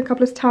Hampshire a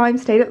couple of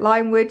times, stayed at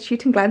Limewood,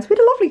 Shooting Glens. We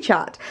had a lovely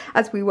chat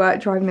as we were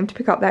driving them to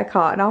pick up their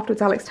car. And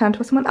afterwards Alex turned to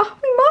us and went, oh,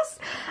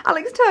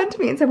 Alex turned to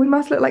me and said, we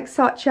must look like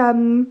such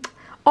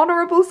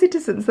honourable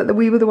citizens that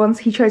we were the ones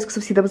he chose, because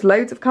obviously there was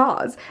loads of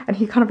cars, and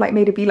he kind of like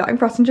made a beeline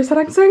for us and just said,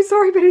 I'm so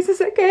sorry, but is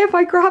this okay if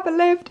I grab a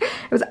lift?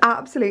 It was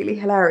absolutely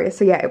hilarious.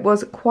 So yeah, it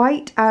was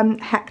quite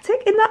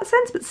hectic in that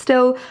sense, but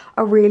still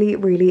a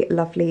really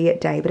lovely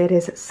day. But it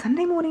is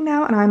Sunday morning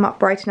now and I'm up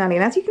bright and early,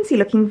 and as you can see,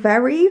 looking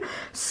very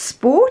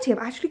sporty. I've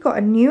actually got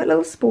a new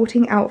little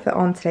sporting outfit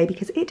on today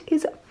because it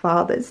is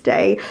Father's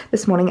Day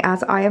this morning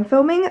as I am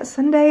filming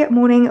Sunday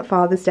morning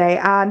Father's Day.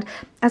 And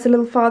as a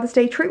little Father's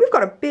Day treat, we've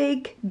got a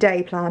big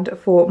day planned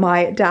for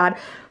my dad.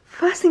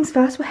 First things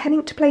first, we're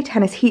heading to play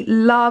tennis. He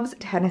loves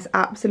tennis,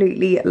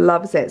 absolutely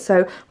loves it.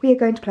 So we are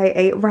going to play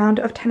a round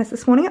of tennis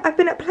this morning. I've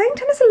been playing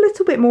tennis a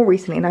little bit more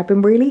recently and I've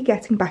been really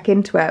getting back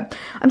into it.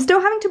 I'm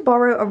still having to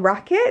borrow a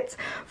racket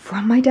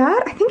from my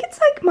dad. I think it's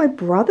like my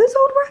brother's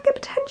old racket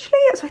potentially.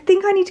 So I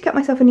think I need to get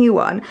myself a new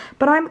one,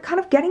 but I'm kind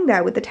of getting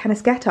there with the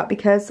tennis getup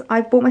because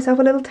I've bought myself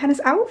a little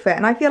tennis outfit.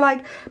 And I feel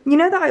like, you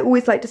know that I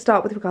always like to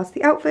start with regards to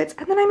the outfits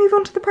and then I move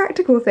on to the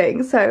practical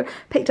things. So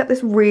picked up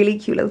this really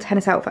cute little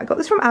tennis outfit. I got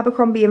this from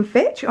Abercrombie &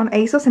 Fitch on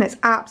ASOS and it's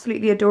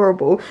absolutely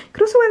adorable. You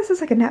could also wear this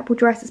as like a netball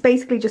dress. It's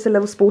basically just a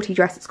little sporty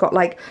dress. It's got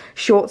like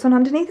shorts on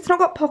underneath. It's not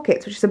got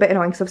pockets, which is a bit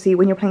annoying because obviously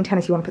when you're playing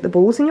tennis you want to put the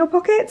balls in your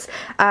pockets.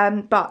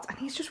 But I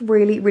think it's just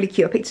really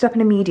cute. I picked it up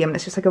in a medium and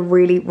it's just like a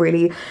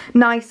really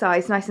nice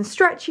size, nice and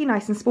stretchy,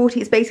 nice and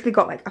sporty. It's basically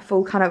got like a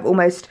full kind of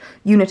almost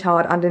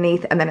unitard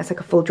underneath and then it's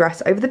like a full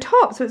dress over the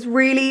top. So it's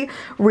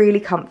really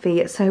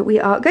comfy. So we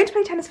are going to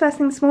play tennis first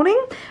thing this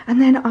morning and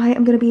then I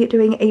am going to be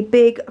doing a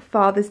big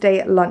Father's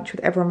Day lunch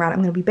with everyone around. I'm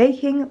going to be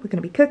baking, we're going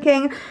to be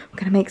cooking, we're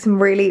going to make some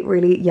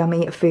really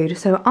yummy food.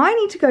 So I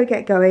need to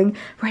get going,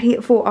 ready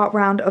for our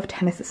round of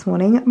tennis this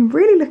morning. I'm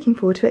really looking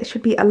forward to it. It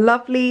should be a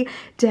lovely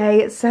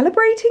day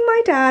celebrating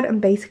my dad and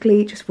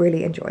basically just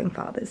really enjoying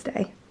Father's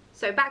Day.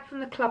 So back from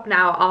the club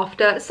now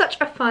after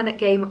such a fun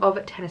game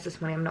of tennis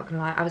this morning. I'm not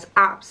gonna lie, I was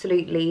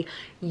absolutely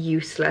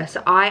useless.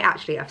 I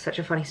actually have such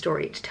a funny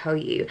story to tell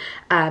you.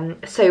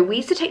 So we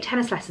used to take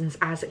tennis lessons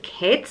as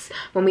kids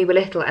when we were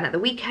little, and at the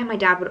weekend my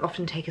dad would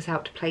often take us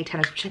out to play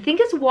tennis, which I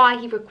think is why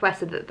he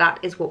requested that that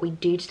is what we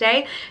do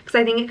today, because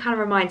I think it kind of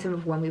reminds him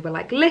of when we were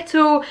like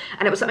little,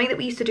 and it was something that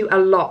we used to do a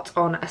lot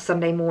on a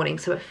Sunday morning,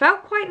 so it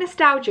felt quite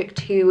nostalgic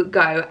to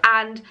go.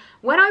 And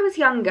when I was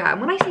younger,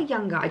 and when I say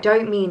younger, I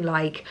don't mean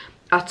like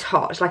a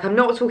tot, like I'm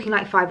not talking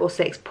like 5 or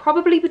 6,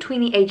 probably between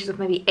the ages of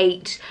maybe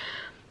 8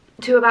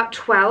 to about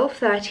 12,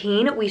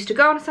 13, we used to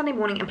go on a Sunday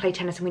morning and play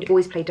tennis, and we'd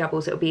always play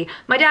doubles. It would be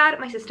my dad,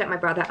 my sister, my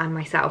brother, and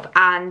myself,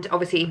 and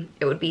obviously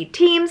it would be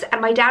teams,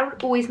 and my dad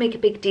would always make a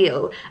big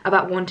deal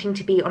about wanting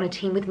to be on a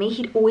team with me.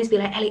 He'd always be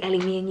like, Ellie,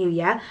 me and you,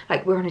 yeah?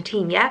 Like, we're on a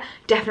team, yeah?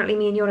 Definitely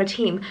me and you on a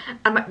team.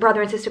 And my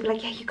brother and sister would be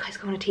like, yeah, you guys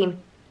go on a team.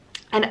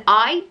 And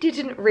I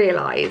didn't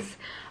realise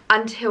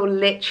until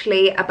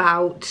literally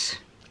about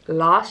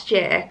last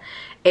year,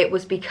 it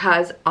was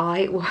because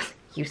I was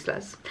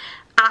useless.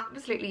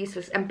 Absolutely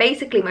useless. And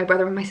basically my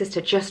brother and my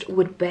sister just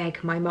would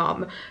beg my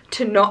mum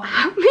to not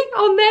have me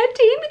on their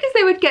team because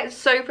they would get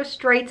so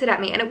frustrated at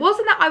me. And it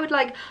wasn't that I would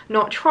like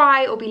not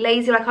try or be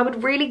lazy, like I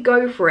would really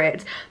go for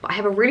it, but I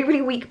have a really,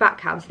 really weak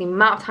backhand, so the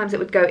amount of times it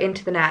would go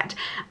into the net,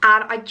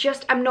 and I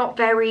just am not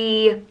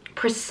very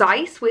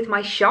precise with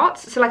my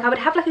shots. So like I would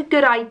have like a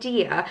good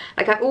idea,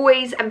 like I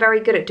always am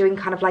very good at doing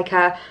kind of like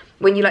a,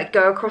 when you like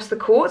go across the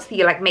court, so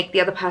you like make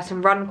the other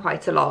person run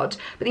quite a lot,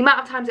 but the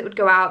amount of times it would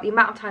go out, the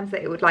amount of times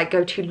that it would like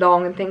go too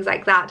long and things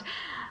like that.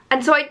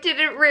 And so I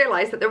didn't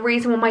realise that the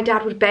reason why my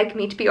dad would beg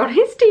me to be on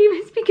his team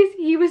is because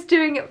he was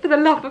doing it for the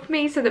love of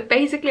me, so that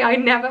basically I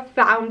never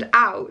found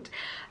out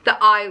that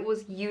I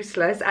was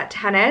useless at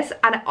tennis.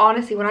 And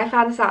honestly, when I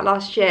found this out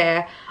last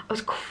year, I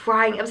was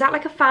crying. It was at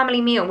like a family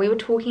meal and we were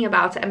talking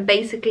about it, and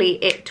basically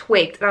it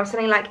twigged, and I was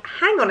saying like,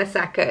 hang on a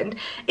second,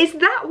 is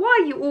that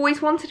why you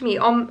always wanted me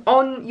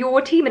on your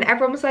team? And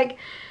everyone was like,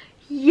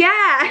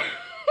 yeah.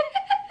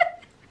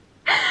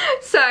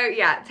 So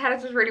yeah,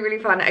 tennis was really, really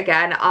fun.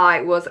 Again,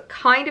 I was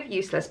kind of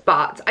useless,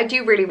 but I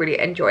do really, really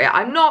enjoy it.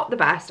 I'm not the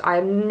best. I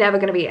am never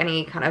going to be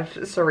any kind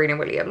of Serena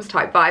Williams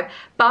type vibe,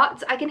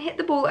 but I can hit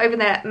the ball over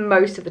there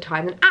most of the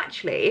time. And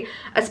actually,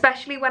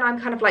 especially when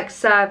I'm kind of like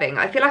serving,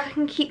 I feel like I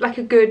can keep like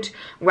a good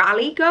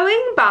rally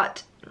going,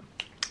 but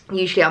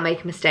usually I'll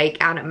make a mistake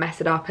and mess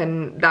it up,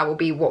 and that will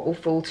be what will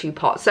fall to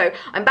pot. So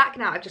I'm back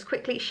now. I've just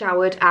quickly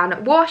showered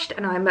and washed,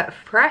 and I'm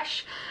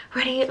fresh,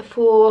 ready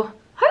for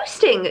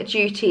hosting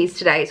duties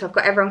today. So I've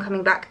got everyone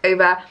coming back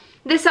over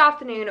this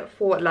afternoon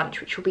for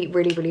lunch, which will be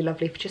really, really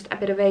lovely for just a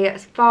bit of a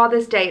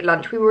Father's Day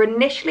lunch. We were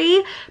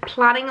initially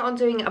planning on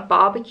doing a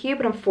barbecue,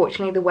 but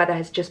unfortunately the weather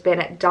has just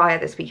been dire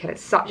this weekend.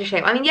 It's such a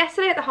shame. I mean,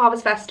 yesterday at the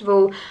Harvest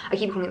Festival, I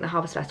keep calling it the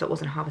Harvest Festival, it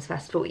wasn't a Harvest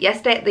Festival.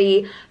 Yesterday at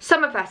the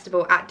Summer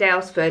Festival at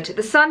Daylsford,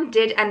 the sun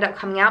did end up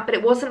coming out, but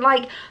it wasn't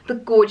like the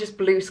gorgeous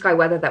blue sky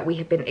weather that we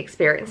have been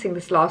experiencing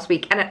this last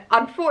week. And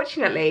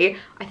unfortunately,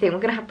 I think we're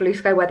gonna have blue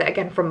sky weather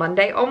again from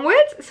Monday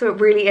onwards. So it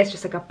really is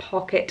just like a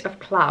pocket of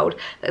cloud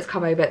that's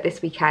come over this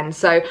weekend.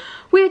 So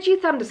we're due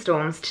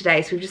thunderstorms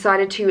today, so we've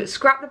decided to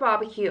scrap the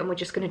barbecue and we're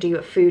just going to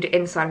do food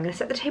inside. I'm going to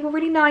set the table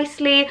really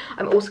nicely.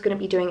 I'm also going to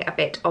be doing a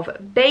bit of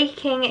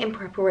baking in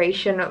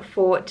preparation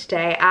for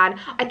today, and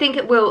I think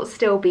it will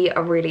still be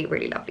a really,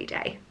 really lovely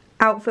day.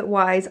 Outfit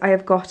wise, I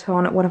have got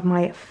on one of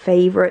my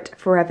favourite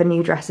Forever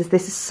New dresses.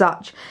 This is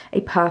such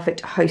a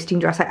perfect hosting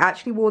dress. I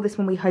actually wore this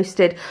when we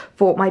hosted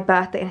for my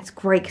birthday, and it's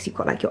great because you've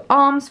got like your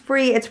arms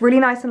free. It's really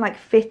nice and like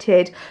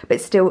fitted, but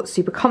still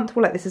super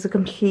comfortable. Like this is a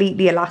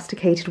completely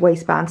elasticated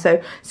waistband,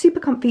 so super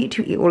comfy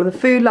to eat all of the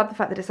food. Love the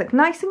fact that it's like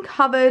nice and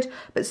covered,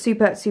 but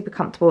super, super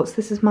comfortable. So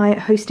this is my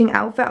hosting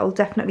outfit. I'll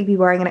definitely be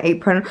wearing an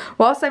apron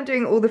whilst I'm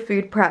doing all the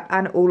food prep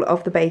and all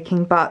of the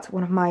baking, but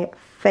one of my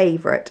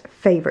favorite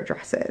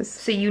dresses.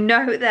 So you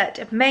know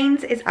that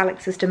mains is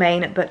Alex's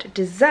domain, but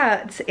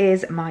desserts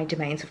is my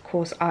domain. So of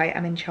course I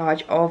am in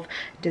charge of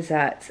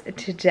desserts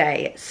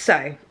today.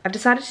 So I've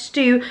decided to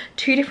do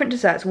 2 different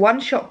desserts, one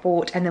shop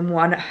bought and then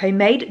one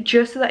homemade,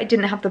 just so that I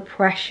didn't have the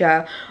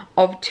pressure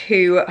of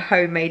 2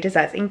 homemade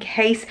desserts in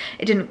case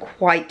it didn't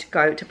quite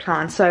go to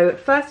plan. So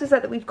first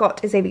dessert that we've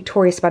got is a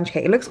Victoria sponge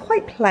cake. It looks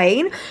quite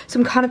plain, so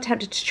I'm kind of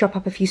tempted to chop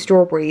up a few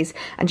strawberries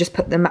and just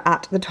put them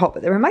at the top,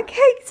 but they're in my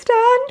cake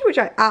stand, which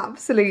I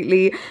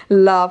absolutely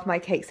love. My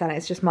cake stand,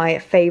 it's just my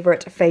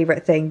favorite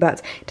thing,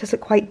 but it does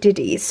look quite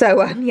diddy.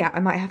 So yeah, I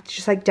might have to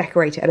just like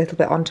decorate it a little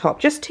bit on top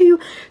just to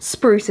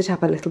spruce it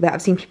up a little bit.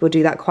 I've seen people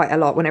do that quite a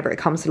lot whenever it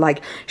comes to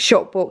like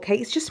shop bought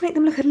cakes, just to make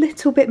them look a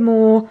little bit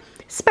more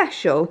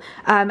special.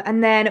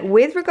 And then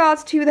with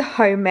regards to the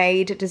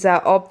homemade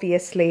dessert,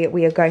 obviously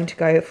we are going to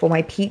go for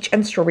my peach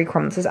and strawberry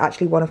crumbs. This is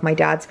actually one of my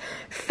dad's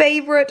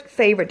favorite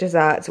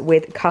desserts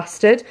with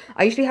custard.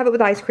 I usually have it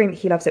with ice cream,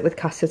 he loves it with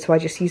custard, so I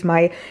just use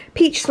my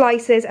peach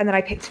slices, and then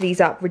I picked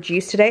these up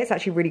reduced today. It's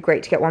actually really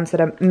great to get ones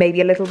that are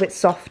maybe a little bit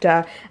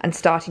softer and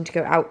starting to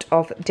go out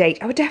of date.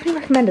 I would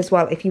definitely recommend as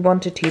well if you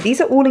wanted to. These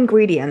are all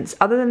ingredients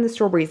other than the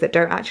strawberries that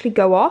don't actually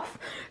go off,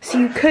 so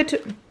you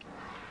could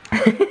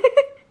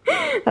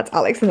That's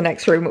Alex in the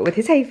next room with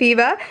his hay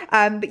fever.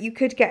 But you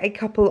could get a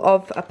couple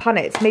of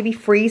punnets, maybe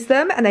freeze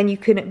them, and then you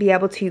can be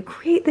able to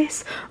create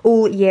this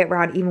all year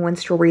round, even when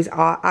strawberries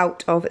are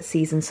out of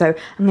season. So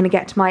I'm gonna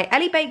get my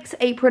Ellie Bakes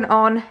apron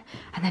on,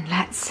 and then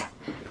let's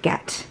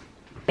get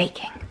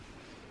baking.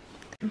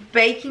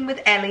 Baking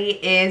with Ellie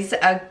is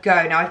a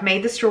go. Now, I've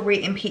made the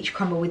strawberry and peach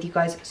crumble with you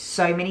guys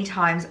so many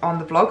times on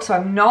the vlog, so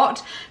I'm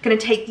not going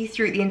to take you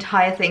through the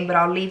entire thing, but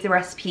I'll leave the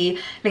recipe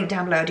linked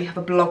down below. I do have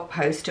a blog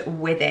post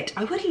with it.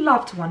 I would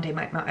love to one day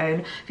make my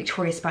own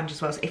Victoria sponge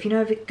as well, so if you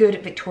know of a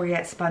good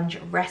Victoria sponge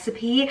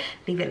recipe,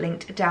 leave it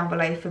linked down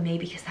below for me,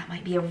 because that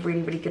might be a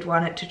really, really good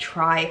one to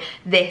try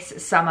this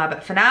summer.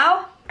 But for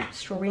now,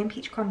 strawberry and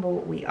peach crumble,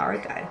 we are a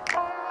go.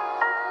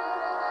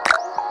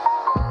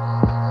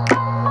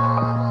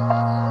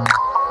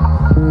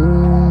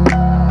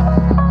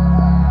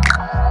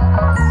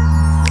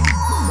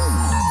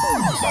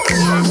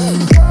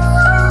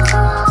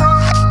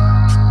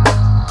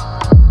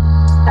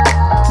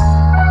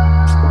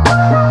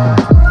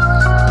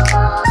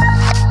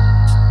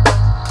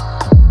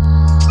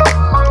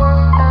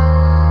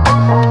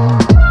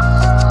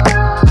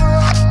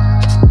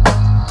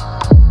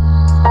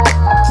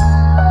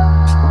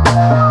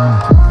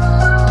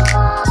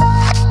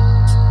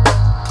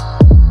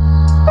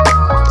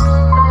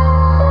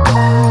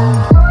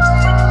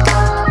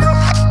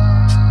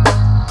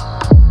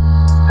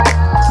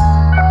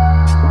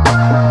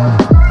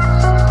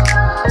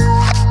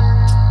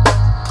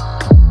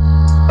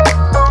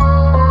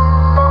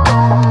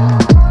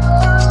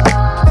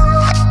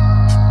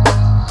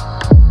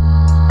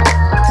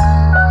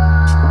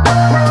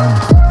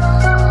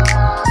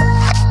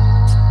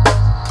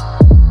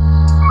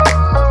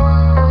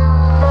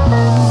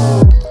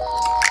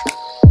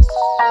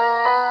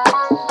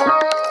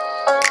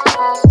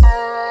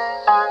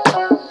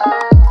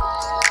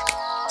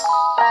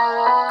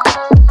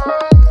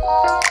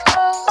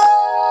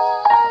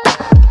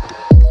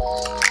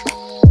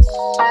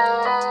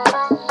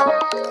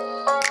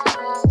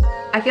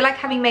 I feel like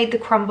having made the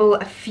crumble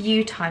a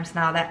few times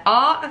now, there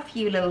are a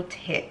few little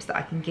tips that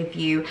I can give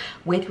you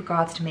with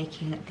regards to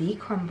making the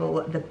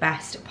crumble the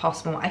best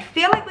possible. I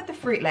feel like with the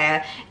fruit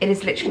layer, it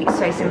is literally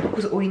so simple,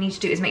 because all you need to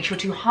do is make sure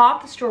to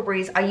halve the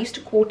strawberries. I used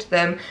to quarter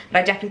them, but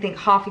I definitely think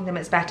halving them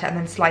is better, and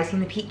then slicing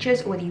the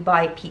peaches, or whether you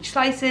buy peach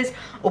slices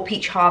or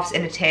peach halves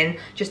in a tin,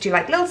 just do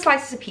like little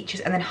slices of peaches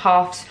and then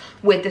halves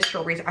with the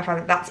strawberries. I find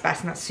that that's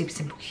best, and that's super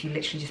simple. You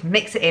literally just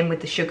mix it in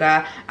with the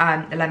sugar,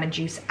 the lemon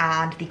juice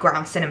and the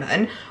ground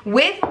cinnamon.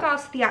 With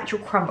regards to the actual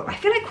crumble, I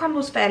feel like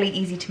crumble's fairly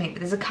easy to make, but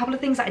there's a couple of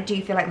things that I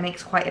do feel like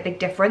makes quite a big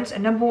difference.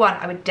 And number one,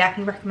 I would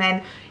definitely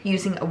recommend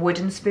using a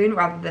wooden spoon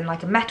rather than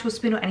like a metal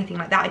spoon or anything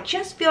like that. I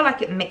just feel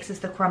like it mixes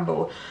the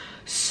crumble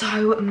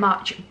so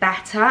much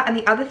better. And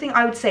the other thing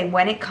I would say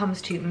when it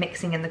comes to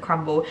mixing in the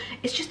crumble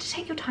is just to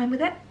take your time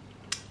with it.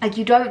 Like,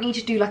 you don't need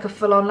to do like a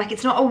full-on, like,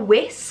 it's not a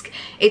whisk.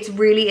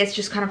 It's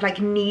just kind of like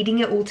kneading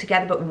it all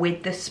together, but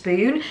with the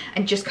spoon,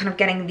 and just kind of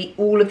getting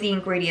all of the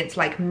ingredients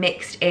like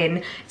mixed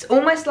in. It's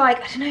almost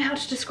like, I don't know how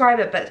to describe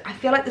it, but I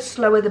feel like the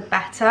slower the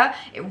better.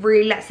 It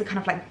really lets the kind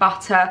of like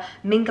butter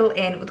mingle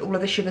in with all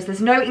of the sugars.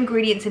 There's no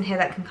ingredients in here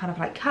that can kind of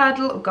like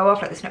curdle or go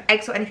off, like there's no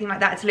eggs or anything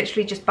like that. It's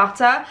literally just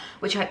butter,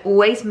 which I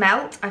always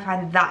melt. I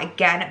find that,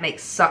 again, it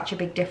makes such a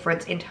big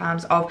difference in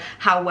terms of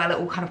how well it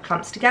all kind of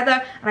clumps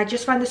together. And I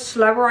just find the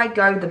slower I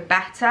go, the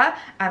better,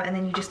 and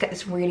then you just get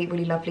this really,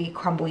 really lovely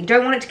crumble. You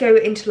don't want it to go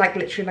into like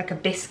literally like a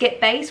biscuit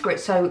base where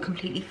it's so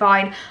completely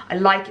fine. I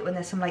like it when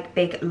there's some like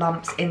big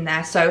lumps in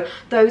there. So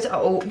those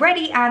are all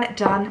ready and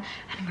done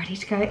and ready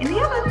to go in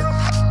the oven.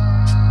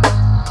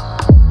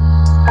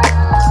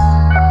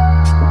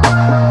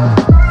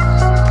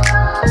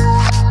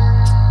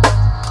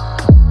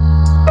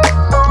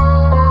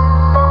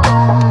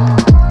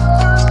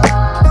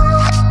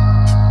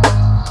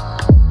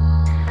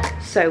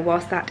 So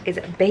whilst that is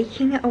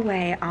baking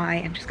away, I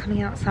am just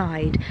coming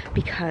outside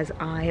because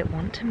I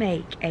want to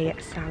make a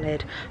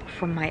salad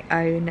from my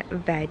own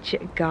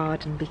veg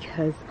garden,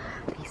 because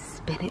these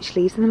spinach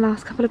leaves in the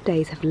last couple of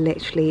days have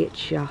literally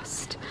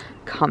just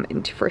come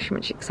into fruition,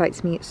 which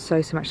excites me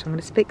so much. So I'm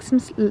going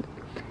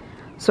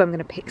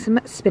to pick some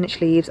spinach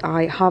leaves.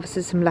 I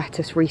harvested some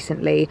lettuce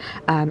recently,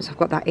 so I've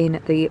got that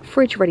in the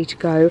fridge ready to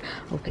go.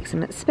 I'll pick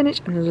some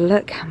spinach, and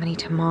look how many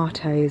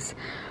tomatoes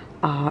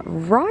are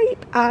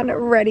ripe and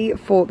ready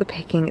for the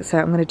picking. So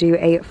I'm going to do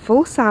a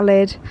full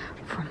salad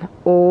from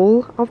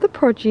all of the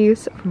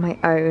produce from my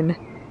own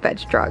veg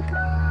truck.